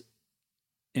is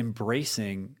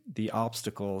embracing the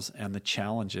obstacles and the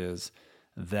challenges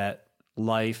that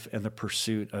life and the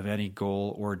pursuit of any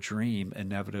goal or dream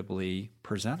inevitably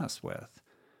present us with.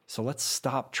 So let's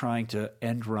stop trying to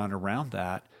end run around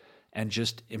that and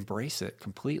just embrace it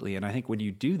completely. And I think when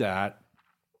you do that,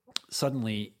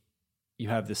 suddenly you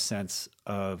have this sense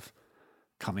of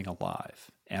coming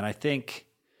alive. And I think,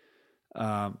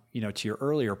 to your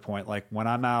earlier point, like when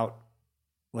I'm out,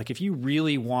 like if you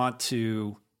really want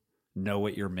to know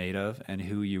what you're made of and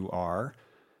who you are,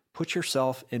 put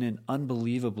yourself in an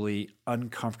unbelievably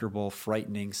uncomfortable,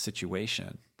 frightening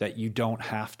situation that you don't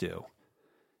have to.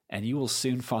 And you will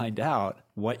soon find out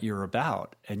what you're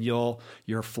about. And your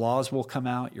flaws will come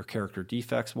out, your character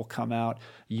defects will come out.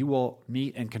 You will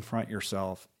meet and confront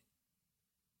yourself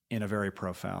in a very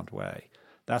profound way.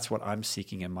 That's what I'm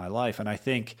seeking in my life. And I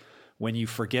think when you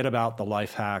forget about the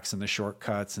life hacks and the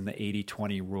shortcuts and the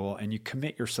 80-20 rule, and you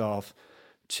commit yourself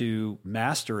to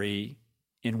mastery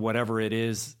in whatever it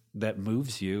is that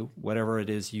moves you, whatever it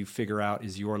is you figure out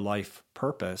is your life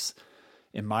purpose,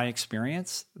 in my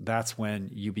experience, that's when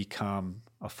you become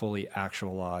a fully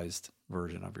actualized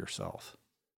version of yourself.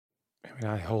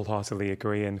 I wholeheartedly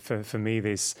agree. And for me,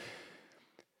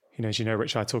 As you know,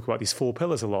 Rich, I talk about these 4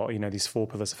 pillars a lot, these 4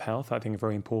 pillars of health. I think are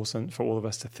very important for all of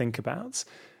us to think about.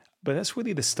 But that's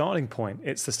really the starting point.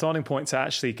 It's the starting point to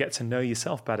actually get to know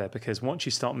yourself better, because once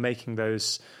you start making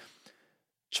those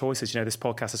choices, this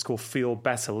podcast is called Feel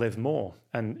Better, Live More.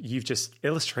 And you've just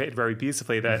illustrated very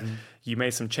beautifully that you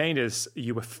made some changes,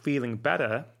 you were feeling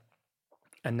better,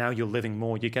 and now you're living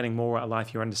more, you're getting more out of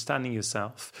life, you're understanding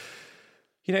yourself.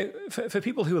 For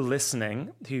people who are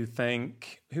listening, who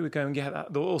are going, yeah,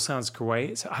 that all sounds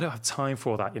great. I don't have time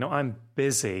for all that. I'm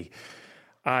busy.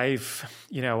 I've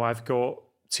got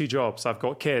 2 jobs. I've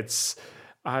got kids.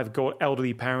 I've got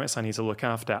elderly parents I need to look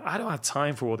after. I don't have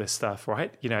time for all this stuff,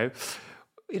 right?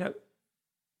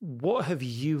 What have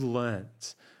you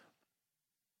learned,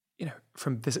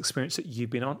 from this experience that you've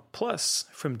been on, plus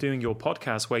from doing your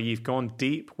podcast where you've gone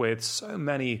deep with so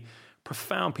many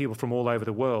profound people from all over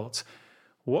the world?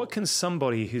 What can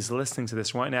somebody who's listening to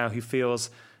this right now who feels,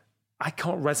 I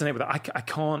can't resonate with that, I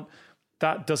can't,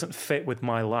 that doesn't fit with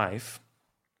my life,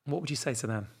 what would you say to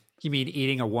them? You mean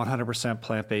eating a 100%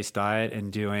 plant-based diet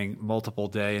and doing multiple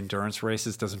day endurance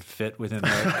races doesn't fit within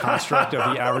the construct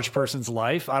of the average person's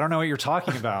life? I don't know what you're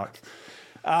talking about.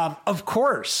 Of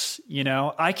course,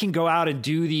 I can go out and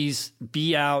do these,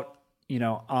 be out,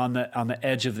 on the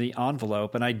edge of the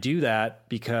envelope. And I do that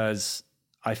because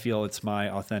I feel it's my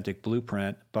authentic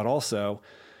blueprint, but also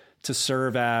to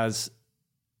serve as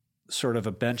sort of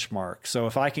a benchmark. So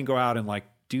if I can go out and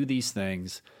do these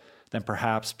things, then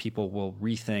perhaps people will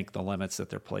rethink the limits that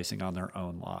they're placing on their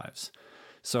own lives.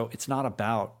 So it's not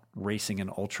about racing an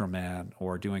Ultraman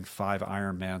or doing 5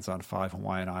 Ironmans on 5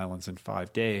 Hawaiian Islands in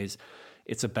 5 days.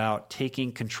 It's about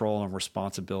taking control and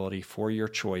responsibility for your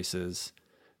choices,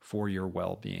 for your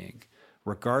well-being.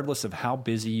 Regardless of how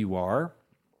busy you are,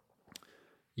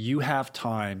 you have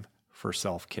time for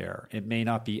self-care. It may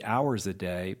not be hours a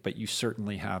day, but you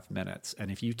certainly have minutes.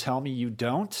 And if you tell me you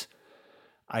don't,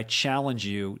 I challenge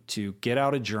you to get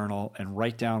out a journal and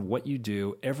write down what you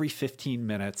do every 15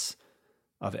 minutes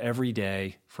of every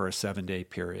day for a 7-day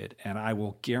period. And I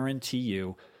will guarantee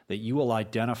you that you will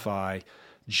identify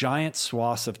giant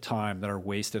swaths of time that are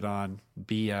wasted on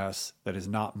BS that is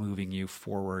not moving you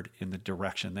forward in the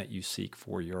direction that you seek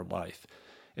for your life.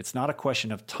 It's not a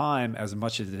question of time as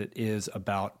much as it is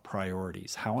about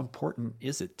priorities. How important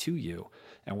is it to you?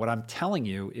 And what I'm telling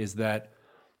you is that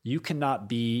you cannot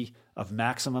be of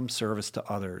maximum service to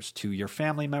others, to your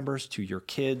family members, to your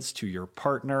kids, to your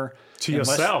partner, to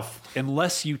yourself,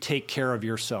 unless you take care of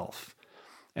yourself.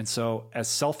 And so, as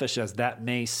selfish as that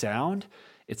may sound,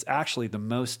 it's actually the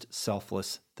most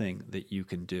selfless thing that you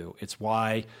can do. It's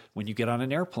why when you get on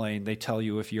an airplane, they tell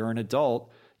you if you're an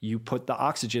adult, you put the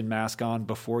oxygen mask on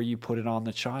before you put it on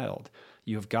the child.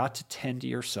 You have got to tend to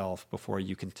yourself before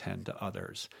you can tend to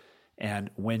others. And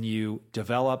when you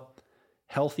develop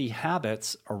healthy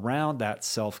habits around that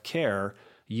self-care,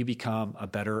 you become a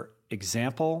better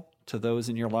example to those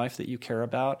in your life that you care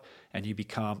about, and you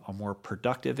become a more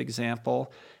productive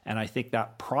example. And I think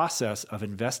that process of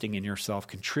investing in yourself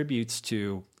contributes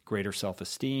to greater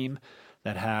self-esteem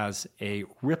that has a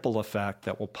ripple effect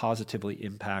that will positively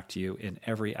impact you in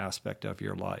every aspect of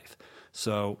your life.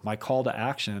 So my call to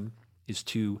action is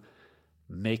to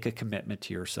make a commitment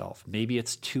to yourself. Maybe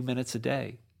it's 2 minutes a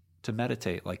day to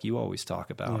meditate, like you always talk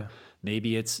about. Yeah.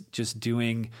 Maybe it's just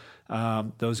doing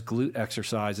those glute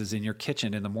exercises in your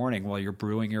kitchen in the morning while you're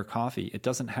brewing your coffee. It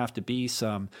doesn't have to be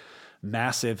some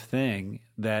massive thing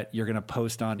that you're going to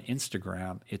post on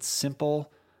Instagram. It's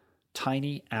simple,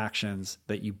 tiny actions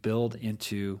that you build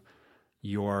into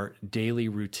your daily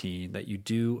routine that you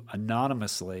do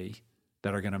anonymously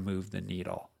that are going to move the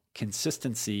needle.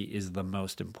 Consistency is the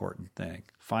most important thing.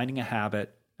 Finding a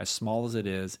habit, as small as it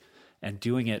is, and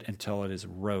doing it until it is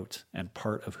rote and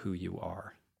part of who you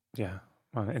are. Yeah,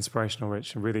 well, inspirational,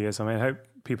 Rich. It really is. I mean, I hope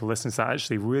people listening to that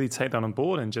actually really take that on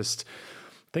board and just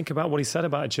think about what he said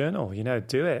about a journal.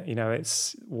 Do it.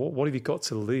 It's what have you got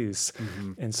to lose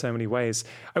in so many ways.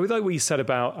 I really like what you said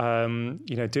about,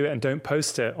 do it and don't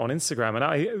post it on Instagram. And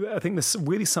I think there's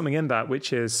really something in that,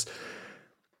 which is,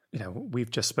 we've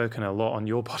just spoken a lot on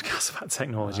your podcast about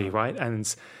technology, right?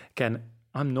 And again,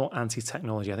 I'm not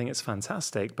anti-technology. I think it's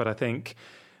fantastic, but I think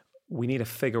we need to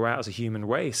figure out as a human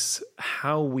race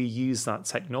how we use that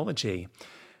technology.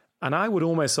 And I would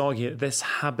almost argue that this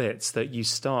habit that you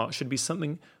start should be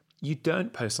something you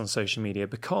don't post on social media,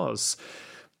 because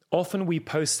often we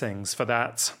post things for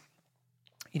that,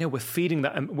 we're feeding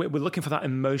that, we're looking for that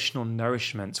emotional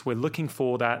nourishment. We're looking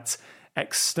for that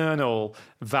external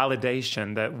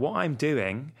validation that what I'm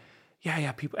doing,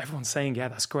 people, everyone's saying, yeah,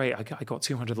 that's great. I got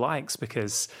 200 likes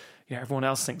because everyone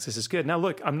else thinks this is good. Now,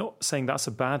 look, I'm not saying that's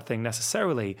a bad thing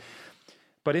necessarily,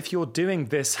 But if you're doing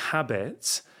this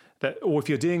habit, or if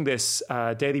you're doing this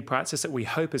daily practice that we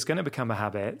hope is going to become a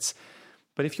habit,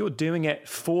 but if you're doing it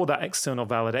for that external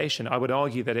validation, I would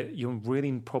argue that you're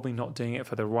really probably not doing it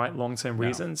for the right long-term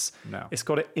reasons. No. It's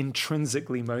got to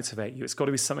intrinsically motivate you. It's got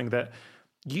to be something that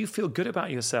you feel good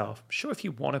about yourself. Sure, if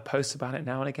you want to post about it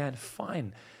now and again,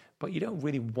 fine. But you don't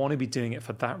really want to be doing it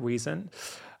for that reason.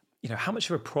 How much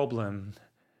of a problem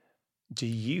do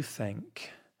you think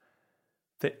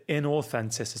the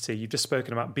inauthenticity, you've just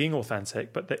spoken about being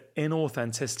authentic, but the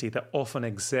inauthenticity that often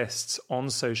exists on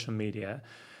social media,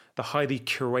 the highly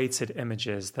curated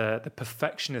images, the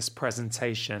perfectionist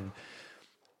presentation,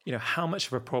 how much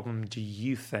of a problem do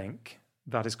you think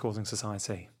that is causing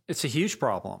society? It's a huge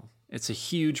problem. It's a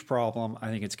huge problem. I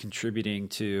think it's contributing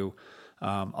to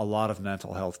a lot of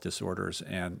mental health disorders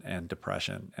and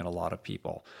depression in a lot of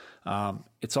people.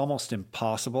 It's almost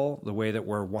impossible, the way that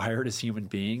we're wired as human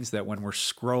beings, that when we're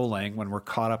scrolling, when we're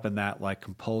caught up in that like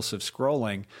compulsive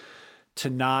scrolling, to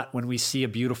not, when we see a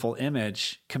beautiful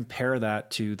image, compare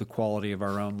that to the quality of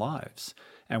our own lives.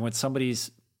 And when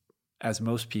somebody's, as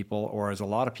most people, or as a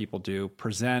lot of people do,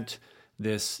 present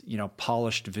this,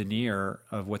 polished veneer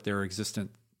of what their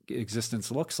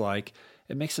existence looks like,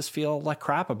 it makes us feel like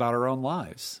crap about our own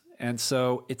lives. And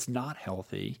so it's not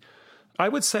healthy. I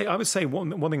would say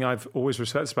one thing I've always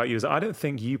respected about you is I don't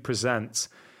think you present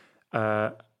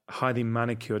a highly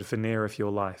manicured veneer of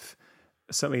your life.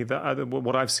 Certainly,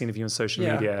 what I've seen of you on social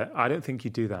media, I don't think you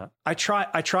do that. I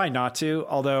try not to,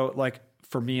 although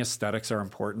for me, aesthetics are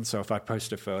important. So if I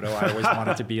post a photo, I always want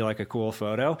it to be like a cool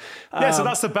photo. So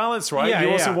that's the balance, right? You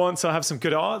also want to have some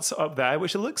good art up there,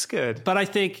 which looks good. But I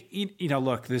think,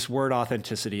 look, this word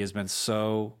authenticity has been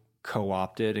so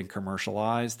co-opted and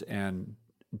commercialized and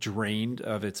drained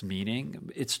of its meaning.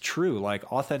 It's true.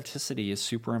 Like, authenticity is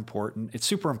super important. It's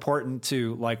super important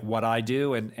to like what I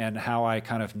do and how I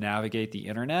kind of navigate the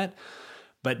internet.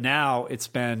 But now it's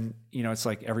been, it's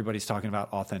like everybody's talking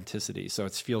about authenticity. So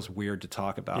it feels weird to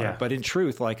talk about it. But in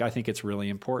truth, I think it's really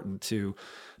important to,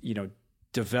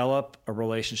 develop a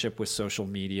relationship with social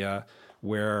media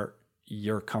where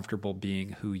you're comfortable being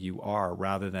who you are,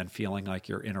 rather than feeling like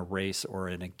you're in a race or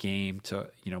in a game to,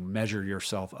 measure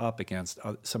yourself up against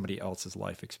somebody else's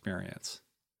life experience.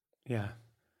 Yeah.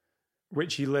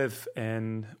 Rich, you live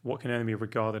in what can only be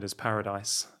regarded as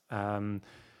paradise.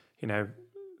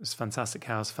 It's a fantastic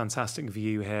house, fantastic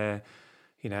view here.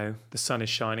 The sun is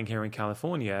shining here in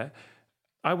California.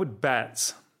 I would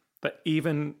bet that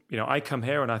even, I come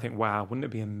here and I think, wow, wouldn't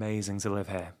it be amazing to live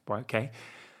here? Right, okay.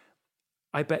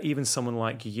 I bet even someone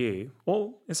like you,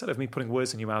 or instead of me putting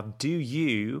words in your mouth, do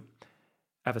you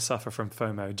ever suffer from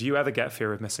FOMO? Do you ever get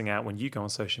fear of missing out when you go on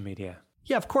social media?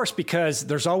 Yeah, of course, because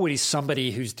there's always somebody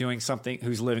who's doing something,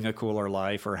 who's living a cooler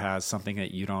life or has something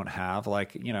that you don't have, or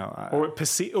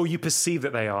you perceive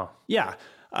that they are. Yeah,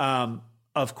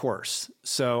 of course.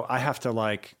 So I have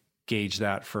to gauge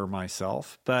that for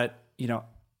myself. But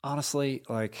honestly,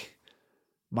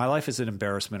 my life is an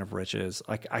embarrassment of riches.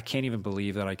 I can't even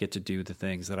believe that I get to do the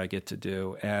things that I get to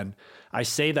do, and I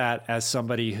say that as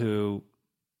somebody who,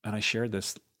 and I shared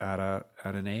this at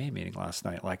an AA meeting last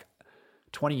night.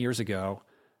 20 years ago,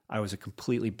 I was a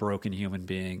completely broken human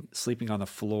being, sleeping on the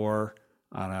floor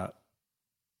on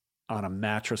a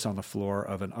mattress on the floor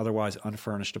of an otherwise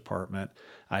unfurnished apartment.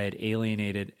 I had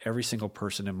alienated every single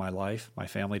person in my life. My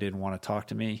family didn't want to talk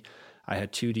to me. I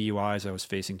had 2 DUIs. I was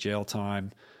facing jail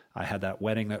time. I had that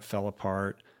wedding that fell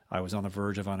apart. I was on the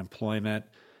verge of unemployment,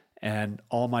 and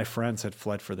all my friends had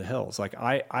fled for the hills.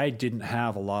 I didn't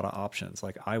have a lot of options.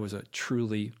 I was a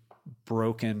truly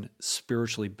broken,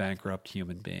 spiritually bankrupt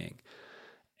human being.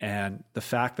 And the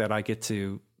fact that I get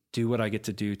to do what I get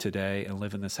to do today and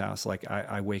live in this house,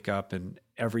 I wake up and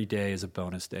every day is a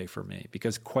bonus day for me,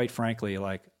 because quite frankly,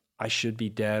 I should be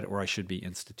dead or I should be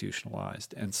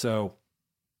institutionalized. And so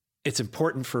it's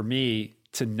important for me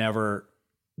to never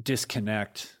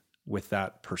disconnect with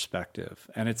that perspective.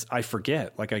 And I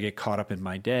forget, I get caught up in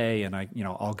my day, and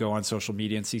I'll go on social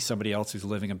media and see somebody else who's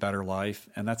living a better life.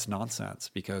 And that's nonsense,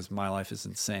 because my life is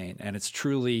insane. And it's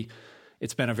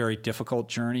been a very difficult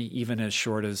journey. Even as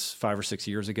short as 5 or 6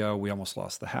 years ago, we almost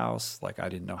lost the house. I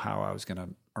didn't know how I was going to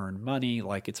earn money.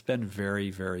 It's been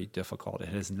very, very difficult. It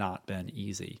has not been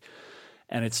easy.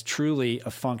 And it's truly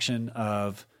a function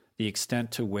of the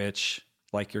extent to which,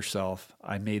 like yourself,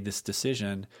 I made this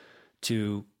decision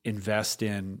to invest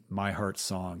in my heart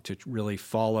song, to really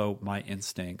follow my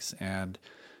instincts and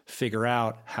figure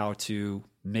out how to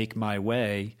make my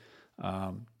way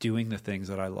doing the things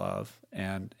that I love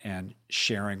and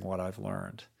sharing what I've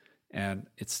learned. And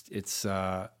it's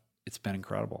been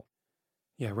incredible.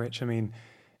 Yeah, Rich, I mean,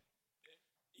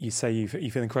 you say you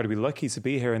feel incredibly lucky to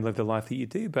be here and live the life that you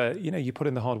do, but you put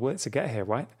in the hard work to get here,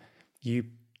 right? You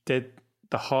did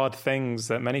the hard things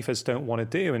that many of us don't want to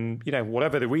do, and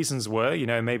whatever the reasons were,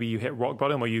 maybe you hit rock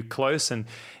bottom or you close and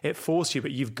it forced you, but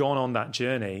you've gone on that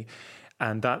journey,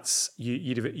 and that's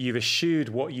you've eschewed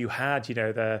what you had,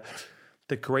 the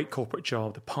great corporate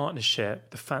job, the partnership,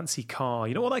 the fancy car,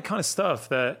 all that kind of stuff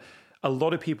that a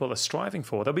lot of people are striving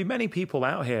for. There'll be many people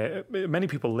out here, many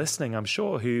people listening, I'm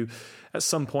sure, who at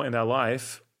some point in their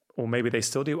life, or maybe they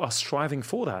still do, are striving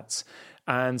for that.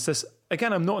 And so,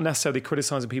 again, I'm not necessarily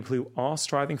criticizing people who are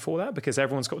striving for that, because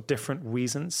everyone's got different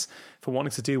reasons for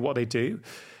wanting to do what they do.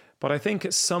 But I think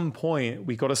at some point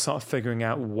we got to start figuring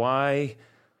out why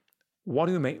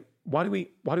do we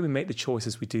make the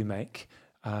choices we do make.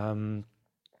 I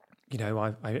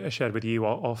shared with you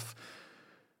off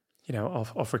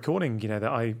recording, that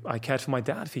I cared for my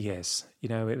dad for years.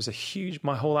 It was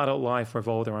my whole adult life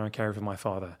revolved around caring for my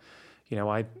father.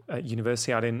 At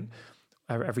university,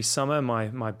 every summer,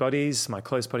 my buddies, my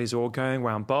close buddies are all going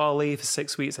around Bali for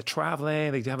 6 weeks. They're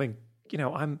traveling, they're having,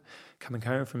 I'm coming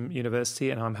home from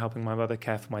university and I'm helping my mother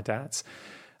care for my dad.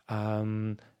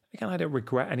 Again, I don't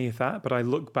regret any of that, but I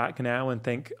look back now and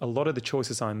think a lot of the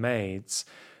choices I made,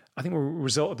 I think were a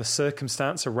result of the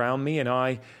circumstance around me, and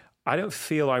I don't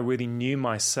feel I really knew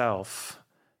myself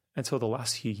until the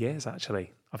last few years,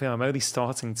 actually. I feel I'm only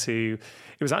starting to...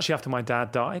 It was actually after my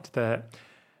dad died that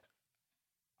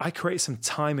I created some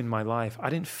time in my life. I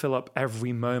didn't fill up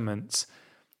every moment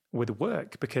with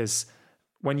work, because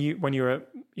when you're,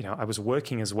 I was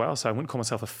working as well, so I wouldn't call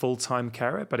myself a full-time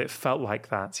carer, but it felt like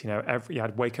that.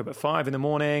 I'd wake up at 5 a.m,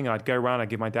 I'd go around, I'd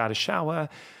give my dad a shower,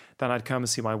 then I'd come and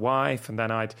see my wife, and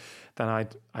then I'd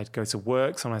go to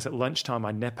work. Sometimes at lunchtime,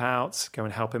 I'd nip out, go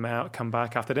and help him out, come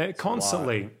back after dinner.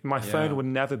 Constantly, my phone would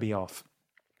never be off.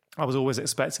 I was always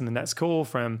expecting the next call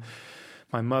from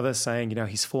my mother saying,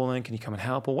 he's fallen, can you come and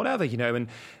help, or whatever, And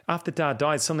after Dad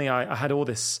died, suddenly I had all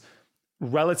this,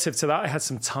 relative to that, I had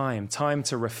some time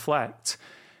to reflect.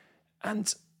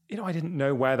 And, I didn't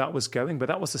know where that was going, but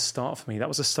that was the start for me. That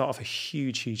was the start of a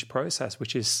huge, huge process,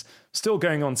 which is still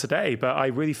going on today. But I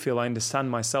really feel I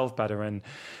understand myself better and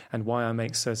why I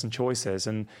make certain choices.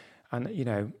 And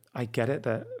I get it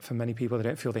that for many people, they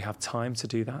don't feel they have time to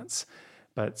do that.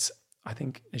 But I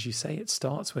think, as you say, it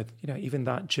starts with, even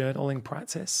that journaling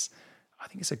practice. I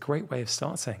think it's a great way of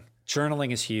starting.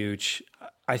 Journaling is huge.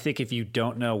 I think if you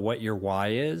don't know what your why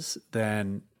is,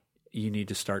 then you need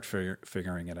to start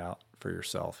figuring it out for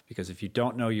yourself. Because if you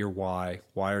don't know your why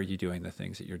are you doing the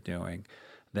things that you're doing,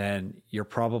 then you're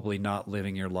probably not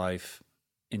living your life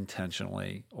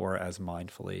intentionally or as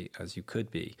mindfully as you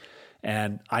could be.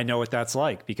 And I know what that's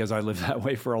like, because I lived that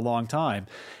way for a long time.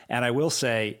 And I will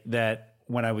say that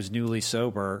when I was newly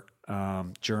sober,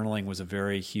 journaling was a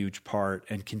very huge part,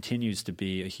 and continues to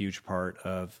be a huge part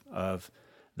of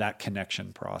that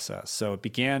connection process. So it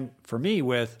began for me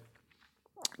with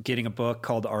getting a book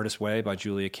called The Artist's Way by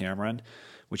Julia Cameron,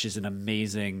 which is an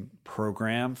amazing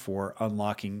program for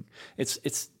unlocking.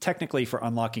 It's technically for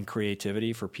unlocking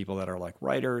creativity for people that are like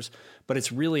writers, but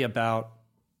it's really about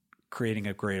creating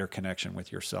a greater connection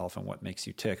with yourself and what makes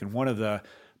you tick. And one of the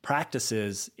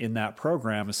practices in that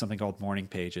program is something called morning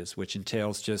pages, which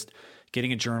entails just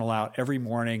getting a journal out every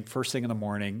morning. First thing in the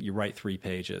morning, you write 3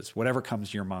 pages, whatever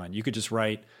comes to your mind. You could just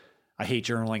write, I hate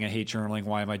journaling.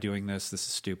 Why am I doing this? This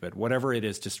is stupid. Whatever it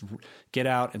is, just get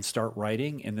out and start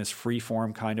writing in this free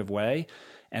form kind of way.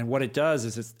 And what it does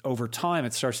is over time,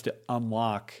 it starts to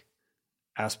unlock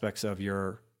aspects of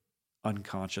your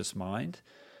unconscious mind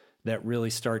that really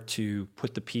start to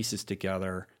put the pieces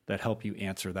together that help you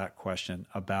answer that question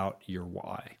about your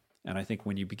why. And I think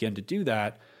when you begin to do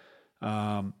that,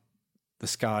 the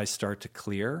skies start to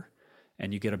clear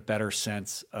and you get a better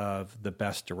sense of the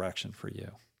best direction for you.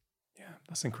 Yeah,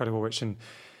 that's incredible, Rich. And,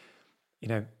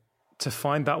 to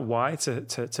find that why,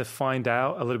 to find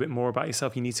out a little bit more about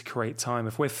yourself, you need to create time.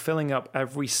 If we're filling up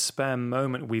every spare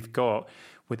moment we've got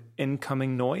with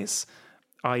incoming noise,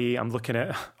 i.e., I'm looking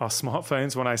at our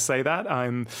smartphones when I say that,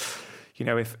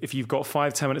 if you've got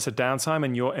 5-10 minutes of downtime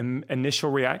and your initial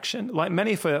reaction,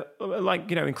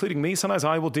 including me, sometimes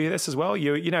I will do this as well.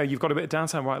 You've got a bit of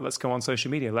downtime, right? Let's go on social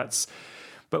media.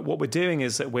 But what we're doing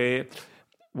is that we're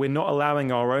not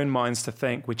allowing our own minds to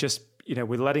think. We're just,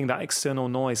 we're letting that external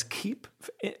noise keep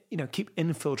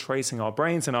infiltrating our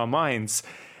brains and our minds,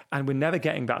 and we're never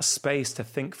getting that space to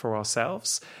think for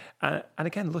ourselves. And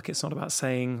again, look, it's not about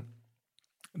saying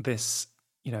this,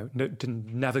 to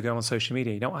never go on social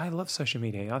media. I love social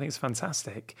media. I think it's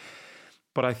fantastic.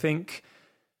 But I think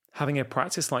having a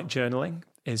practice like journaling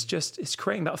it's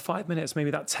creating that 5 minutes,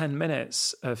 maybe that 10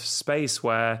 minutes of space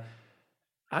where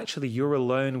actually you're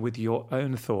alone with your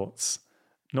own thoughts,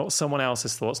 not someone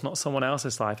else's thoughts, not someone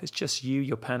else's life. It's just you,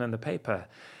 your pen and the paper.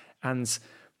 And,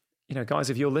 guys,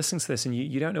 if you're listening to this and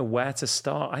you don't know where to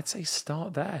start, I'd say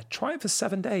start there. Try it for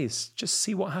 7 days. Just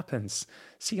see what happens.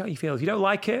 See how you feel. If you don't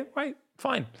like it, right,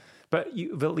 fine. But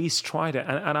you've at least tried it.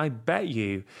 And I bet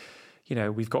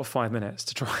we've got 5 minutes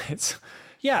to try it.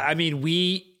 Yeah, I mean,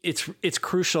 it's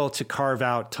crucial to carve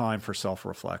out time for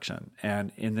self-reflection.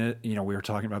 And we were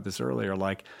talking about this earlier,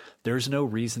 like there's no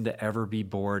reason to ever be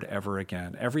bored ever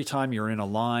again. Every time you're in a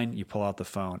line, you pull out the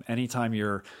phone. Anytime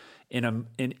you're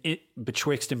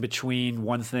betwixt and between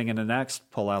one thing and the next,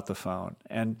 pull out the phone.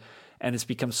 And it's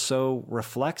become so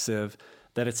reflexive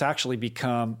that it's actually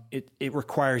become, it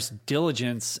requires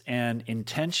diligence and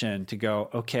intention to go,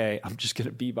 okay, I'm just going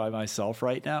to be by myself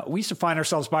right now. We used to find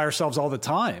ourselves by ourselves all the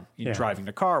time, driving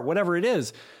the car, whatever it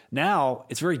is. Now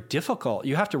it's very difficult.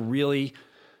 You have to really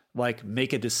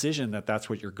make a decision that that's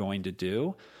what you're going to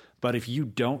do. But if you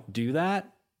don't do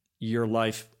that, your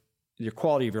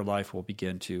quality of your life will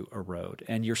begin to erode,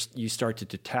 and you start to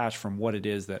detach from what it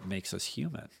is that makes us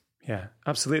human. Yeah,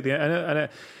 absolutely. And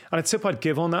a tip I'd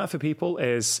give on that for people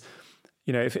is,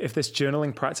 if this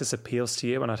journaling practice appeals to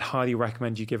you, and I'd highly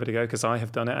recommend you give it a go because I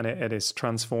have done it and it is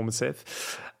transformative,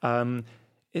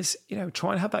 is,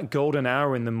 try and have that golden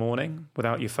hour in the morning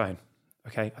without your phone.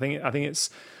 Okay. I think it's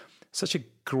such a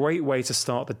great way to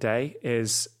start the day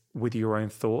is with your own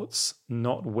thoughts,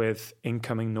 not with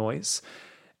incoming noise.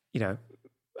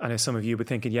 I know some of you were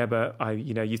thinking, yeah, but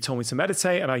you told me to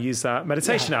meditate and I use that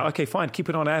meditation now. Okay, fine. Keep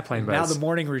it on airplane mode. Now the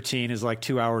morning routine is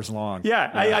 2 hours long. Yeah.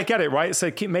 I get it, right?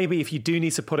 So maybe if you do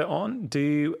need to put it on,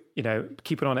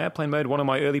 keep it on airplane mode. One of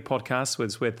my early podcasts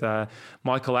was with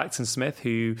Michael Acton Smith,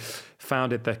 who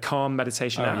founded the Calm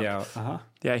meditation app. Yeah. Uh-huh.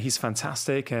 Yeah, he's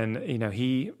fantastic. And,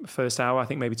 he first hour, I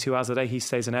think maybe 2 hours a day, he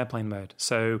stays in airplane mode.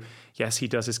 So yes, he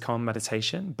does his calm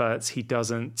meditation, but he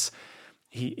doesn't,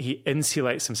 he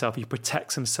insulates himself. He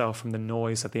protects himself from the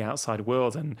noise of the outside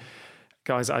world. And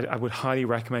guys, I would highly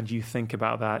recommend you think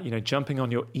about that. Jumping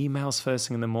on your emails first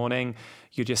thing in the morning,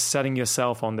 you're just setting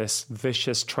yourself on this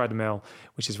vicious treadmill,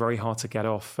 which is very hard to get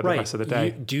off for the rest of the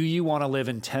day. Do you want to live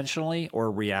intentionally or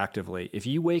reactively? If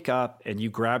you wake up and you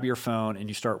grab your phone and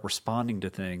you start responding to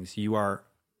things, you are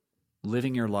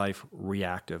living your life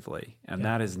reactively. And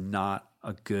that is not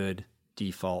a good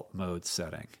default mode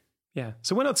setting. Yeah.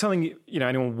 So we're not telling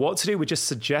anyone what to do. We're just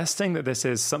suggesting that this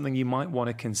is something you might want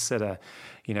to consider,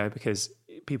 because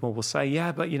people will say,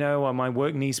 yeah, but my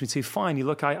work needs me to. Fine.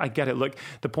 I get it. Look,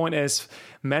 the point is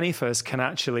many of us can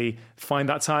actually find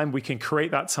that time. We can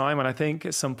create that time. And I think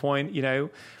at some point,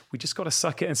 we just got to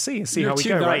suck it and see You're how we too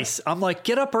go. Nice. Right? I'm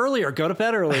get up earlier, go to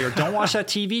bed earlier. Don't watch that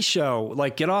TV show.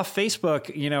 Get off Facebook,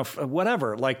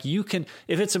 whatever. You can,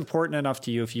 if it's important enough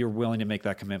to you, if you're willing to make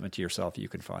that commitment to yourself, you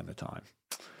can find the time.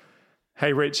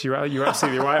 Hey, Rich, you're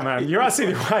absolutely right, man. You're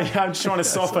absolutely right. I'm trying to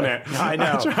soften it. I know.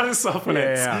 I'm trying to soften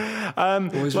it. Yeah.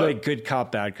 It was really good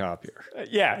cop, bad cop here.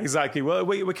 Yeah, exactly. Well,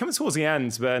 we're coming towards the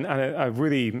end, but and I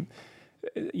really,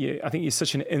 I think you're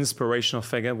such an inspirational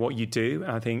figure, what you do.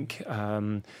 I think,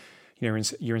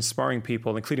 you're inspiring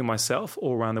people, including myself,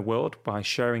 all around the world by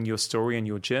sharing your story and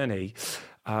your journey.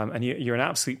 And you're an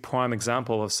absolute prime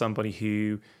example of somebody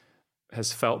who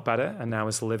has felt better and now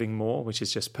is living more, which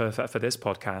is just perfect for this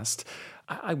podcast.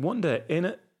 I wonder,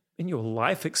 in your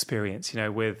life experience,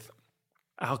 with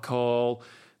alcohol,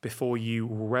 before you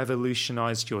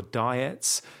revolutionized your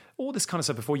diets, all this kind of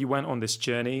stuff, before you went on this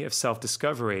journey of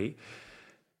self-discovery,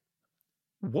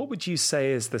 what would you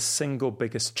say is the single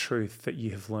biggest truth that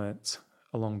you have learnt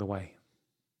along the way?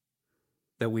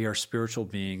 That we are spiritual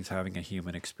beings having a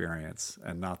human experience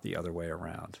and not the other way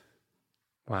around.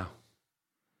 Wow.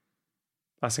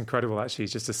 That's incredible, actually,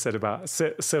 just to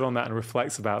sit on that and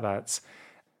reflect about that.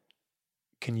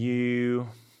 Can you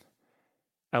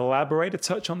elaborate a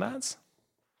touch on that?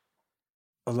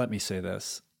 Let me say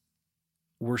this.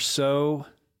 We're so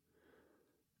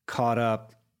caught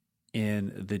up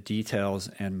in the details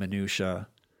and minutia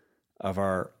of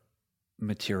our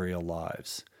material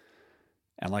lives.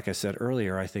 And like I said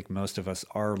earlier, I think most of us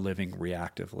are living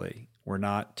reactively. We're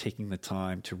not taking the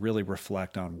time to really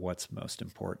reflect on what's most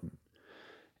important.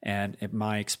 And in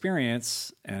my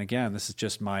experience, and again, this is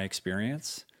just my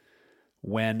experience,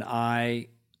 when I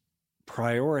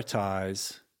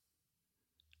prioritize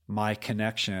my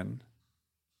connection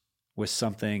with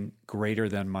something greater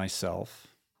than myself,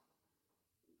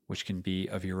 which can be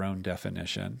of your own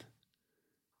definition,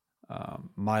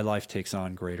 my life takes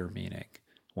on greater meaning.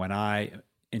 When I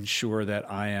ensure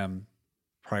that I am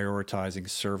prioritizing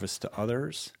service to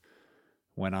others,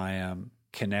 when I am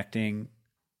connecting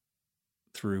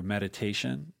through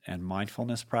meditation and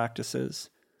mindfulness practices,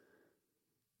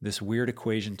 this weird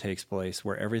equation takes place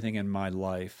where everything in my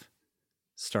life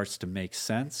starts to make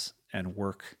sense and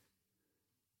work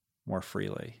more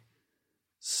freely.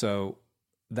 So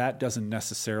that doesn't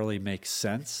necessarily make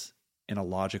sense in a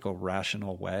logical,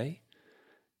 rational way.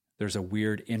 There's a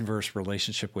weird inverse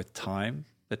relationship with time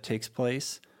that takes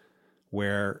place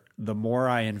where the more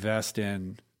I invest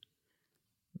in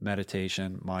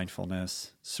meditation,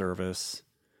 mindfulness, service,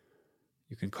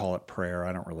 you can call it prayer.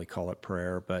 I don't really call it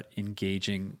prayer, but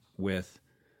engaging with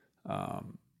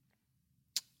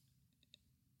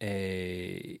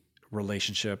a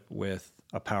relationship with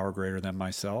a power greater than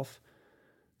myself,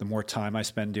 the more time I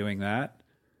spend doing that,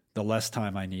 the less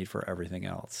time I need for everything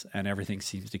else. And everything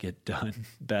seems to get done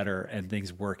better and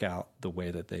things work out the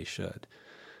way that they should.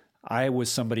 I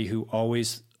was somebody who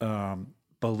always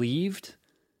believed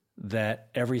that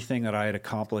everything that I had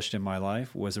accomplished in my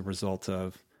life was a result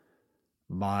of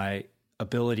my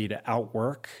ability to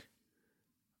outwork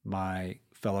my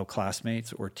fellow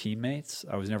classmates or teammates.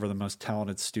 I was never the most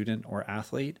talented student or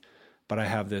athlete, but I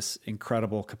have this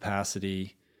incredible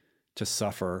capacity to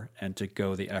suffer and to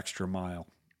go the extra mile.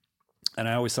 And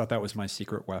I always thought that was my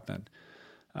secret weapon.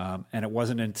 And it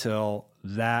wasn't until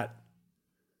that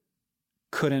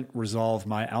couldn't resolve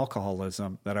my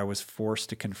alcoholism that I was forced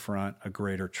to confront a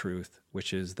greater truth,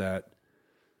 which is that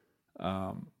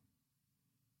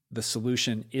the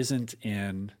solution isn't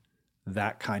in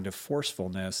that kind of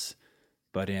forcefulness,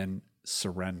 but in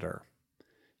surrender,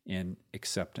 in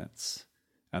acceptance.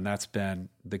 And that's been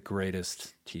the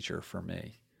greatest teacher for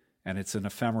me. And it's an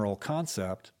ephemeral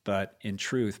concept, but in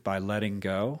truth, by letting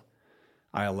go,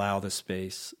 I allow the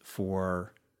space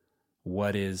for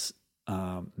what is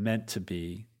meant to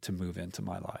be to move into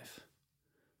my life.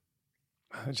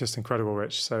 Just incredible,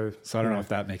 Rich. So I don't know if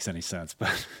that makes any sense,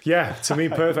 but yeah, to me,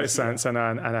 perfect sense. And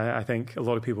I think a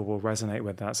lot of people will resonate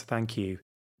with that. So thank you.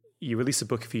 You released a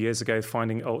book a few years ago,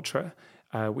 Finding Ultra,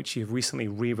 which you've recently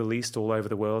re-released all over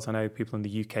the world. I know people in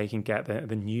the UK can get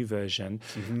the new version.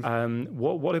 Mm-hmm.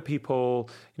 What are people,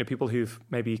 people who've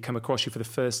maybe come across you for the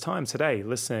first time today,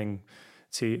 listening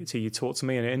to you talk to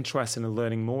me and are interested in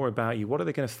learning more about you? What are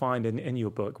they going to find in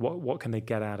your book? What can they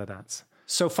get out of that?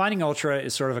 So Finding Ultra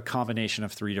is sort of a combination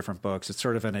of 3 different books. It's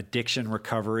sort of an addiction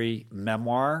recovery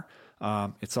memoir.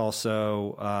 It's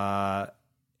also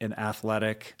an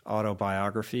athletic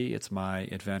autobiography. It's my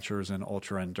adventures in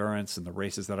ultra endurance and the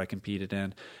races that I competed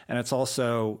in. And it's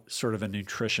also sort of a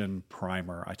nutrition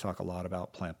primer. I talk a lot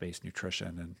about plant-based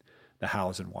nutrition and the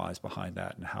hows and whys behind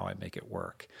that and how I make it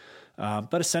work.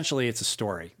 But essentially, it's a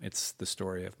story. It's the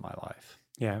story of my life.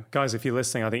 Yeah. Guys, if you're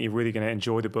listening, I think you're really going to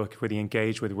enjoy the book, really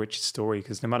engage with Rich's story,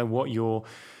 because no matter what your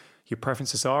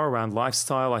preferences are around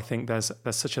lifestyle, I think there's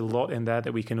such a lot in there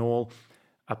that we can all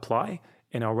apply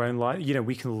in our own life.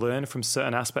 We can learn from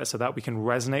certain aspects of that. We can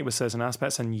resonate with certain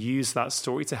aspects and use that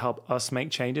story to help us make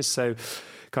changes. So,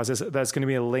 guys, there's going to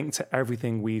be a link to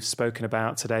everything we've spoken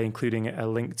about today, including a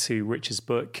link to Rich's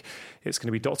book. It's going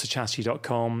to be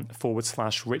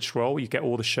drchatterjee.com/Rich Roll. You get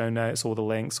all the show notes, all the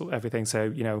links, everything.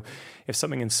 So, if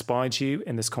something inspired you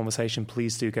in this conversation,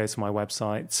 please do go to my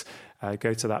website,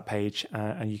 go to that page,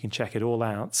 and you can check it all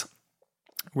out.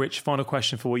 Rich, final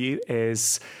question for you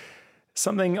is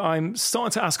something I'm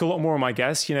starting to ask a lot more of my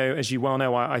guests. As you well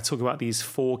know, I talk about these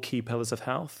 4 key pillars of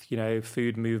health,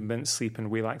 food, movement, sleep,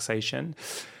 and relaxation.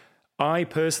 I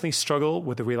personally struggle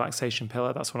with the relaxation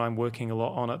pillar. That's what I'm working a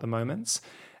lot on at the moment.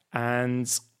 And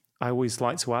I always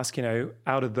like to ask,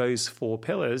 out of those 4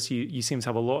 pillars, you seem to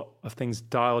have a lot of things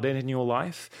dialed in your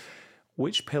life.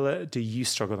 Which pillar do you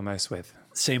struggle the most with?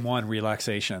 Same one,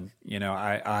 relaxation.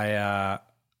 I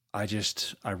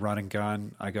run and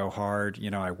gun. I go hard.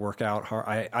 I work out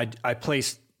hard. I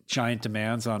place giant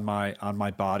demands on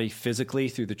my body physically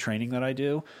through the training that I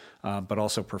do, but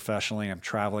also professionally. I'm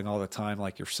traveling all the time,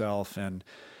 like yourself, and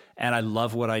I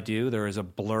love what I do. There is a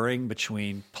blurring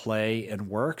between play and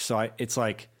work. So it's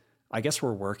like, I guess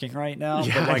we're working right now,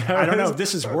 yeah, but I don't know if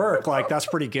this is work. Like that's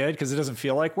pretty good because it doesn't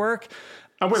feel like work.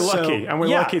 And we're lucky. And we're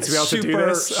lucky to be able to do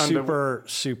this.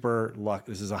 Super luck.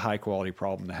 This is a high quality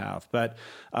problem to have. But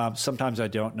sometimes I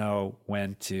don't know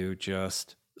when to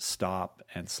just stop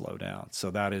and slow down. So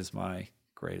that is my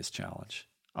greatest challenge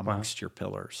amongst your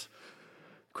pillars.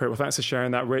 Great. Well, thanks for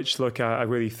sharing that, Rich. Look, I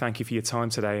really thank you for your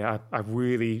time today. I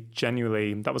really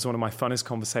genuinely, that was one of my funnest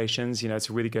conversations,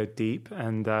 to really go deep.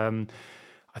 And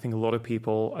I think a lot of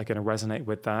people are going to resonate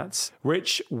with that.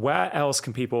 Rich, where else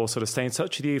can people sort of stay in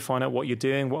touch with you, find out what you're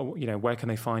doing? Where can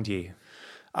they find you?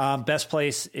 Best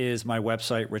place is my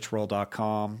website,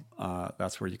 richroll.com.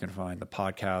 That's where you can find the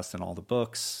podcast and all the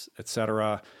books,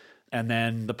 etc. And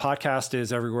then the podcast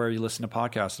is everywhere you listen to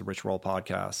podcasts, the Rich Roll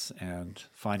Podcasts and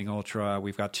Finding Ultra.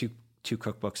 We've got two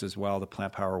cookbooks as well, the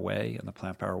Plant Power Way and the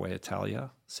Plant Power Way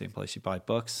Italia, same place you buy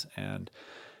books, and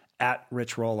at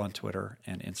Rich Roll on Twitter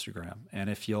and Instagram. And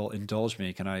if you'll indulge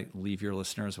me, can I leave your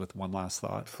listeners with one last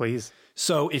thought? Please.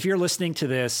 So if you're listening to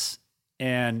this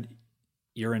and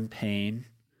you're in pain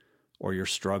or you're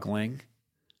struggling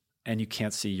and you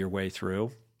can't see your way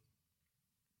through,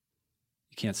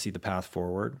 you can't see the path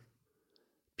forward,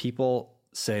 people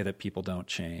say that people don't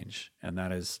change, and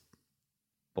that is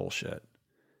bullshit.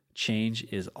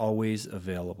 Change is always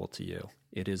available to you.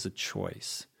 It is a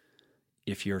choice.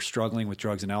 If you're struggling with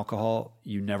drugs and alcohol,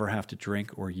 you never have to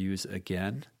drink or use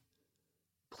again.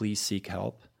 Please seek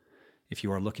help. If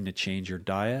you are looking to change your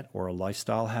diet or a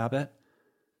lifestyle habit,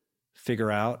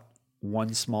 figure out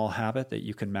one small habit that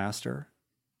you can master,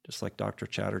 just like Dr.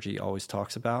 Chatterjee always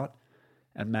talks about,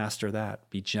 and master that.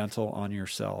 Be gentle on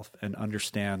yourself and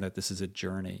understand that this is a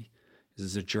journey. This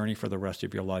is a journey for the rest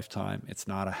of your lifetime. It's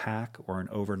not a hack or an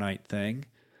overnight thing,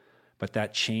 but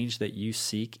that change that you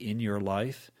seek in your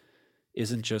life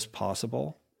isn't just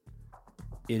possible.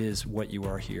 It is what you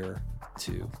are here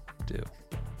to do.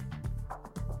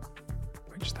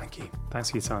 Rich, thank you.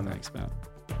 Thanks for your time. Thanks, Matt.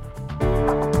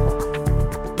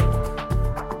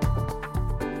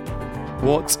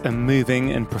 What a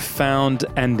moving and profound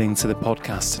ending to the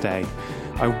podcast today.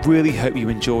 I really hope you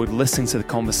enjoyed listening to the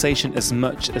conversation as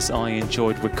much as I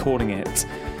enjoyed recording it.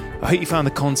 I hope you found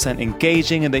the content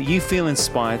engaging and that you feel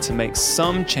inspired to make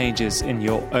some changes in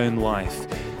your own life.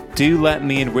 Do let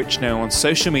me and Rich know on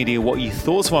social media what you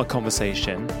thought of our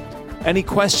conversation, any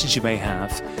questions you may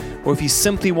have, or if you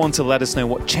simply want to let us know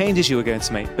what changes you are going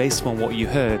to make based on what you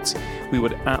heard. We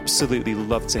would absolutely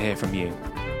love to hear from you.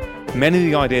 Many of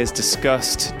the ideas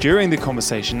discussed during the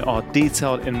conversation are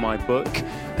detailed in my book,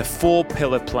 The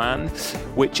 4-Pillar Plan,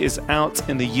 which is out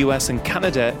in the US and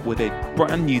Canada with a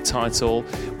brand new title,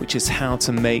 which is How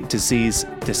to Make Disease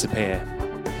Disappear.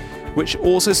 Which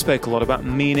also spoke a lot about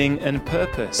meaning and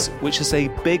purpose, which is a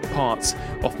big part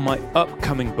of my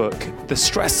upcoming book, The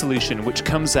Stress Solution, which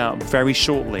comes out very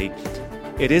shortly.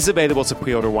 It is available to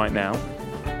pre-order right now.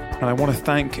 And I want to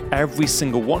thank every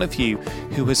single one of you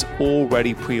who has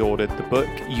already pre-ordered the book.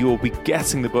 You will be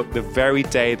getting the book the very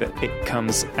day that it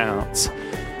comes out.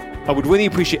 I would really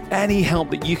appreciate any help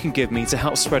that you can give me to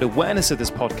help spread awareness of this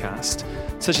podcast,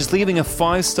 such as leaving a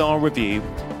 5-star review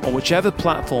on whichever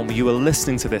platform you are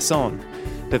listening to this on.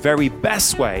 The very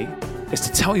best way is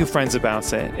to tell your friends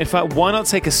about it. In fact, why not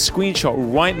take a screenshot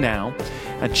right now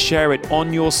and share it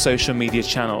on your social media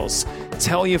channels?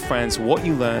 Tell your friends what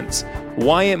you learned,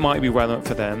 why it might be relevant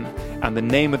for them, and the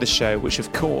name of the show, which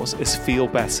of course is Feel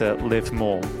Better, Live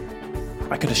More.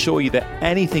 I can assure you that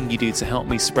anything you do to help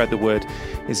me spread the word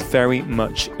is very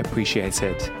much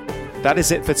appreciated. That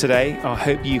is it for today. I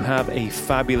hope you have a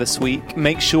fabulous week.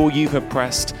 Make sure you have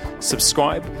pressed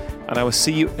subscribe, and I will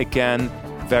see you again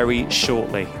very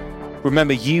shortly.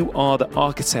 Remember, you are the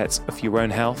architect of your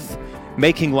own health.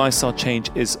 Making lifestyle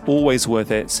change is always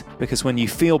worth it, because when you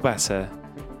feel better,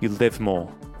 you live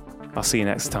more. I'll see you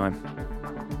next time.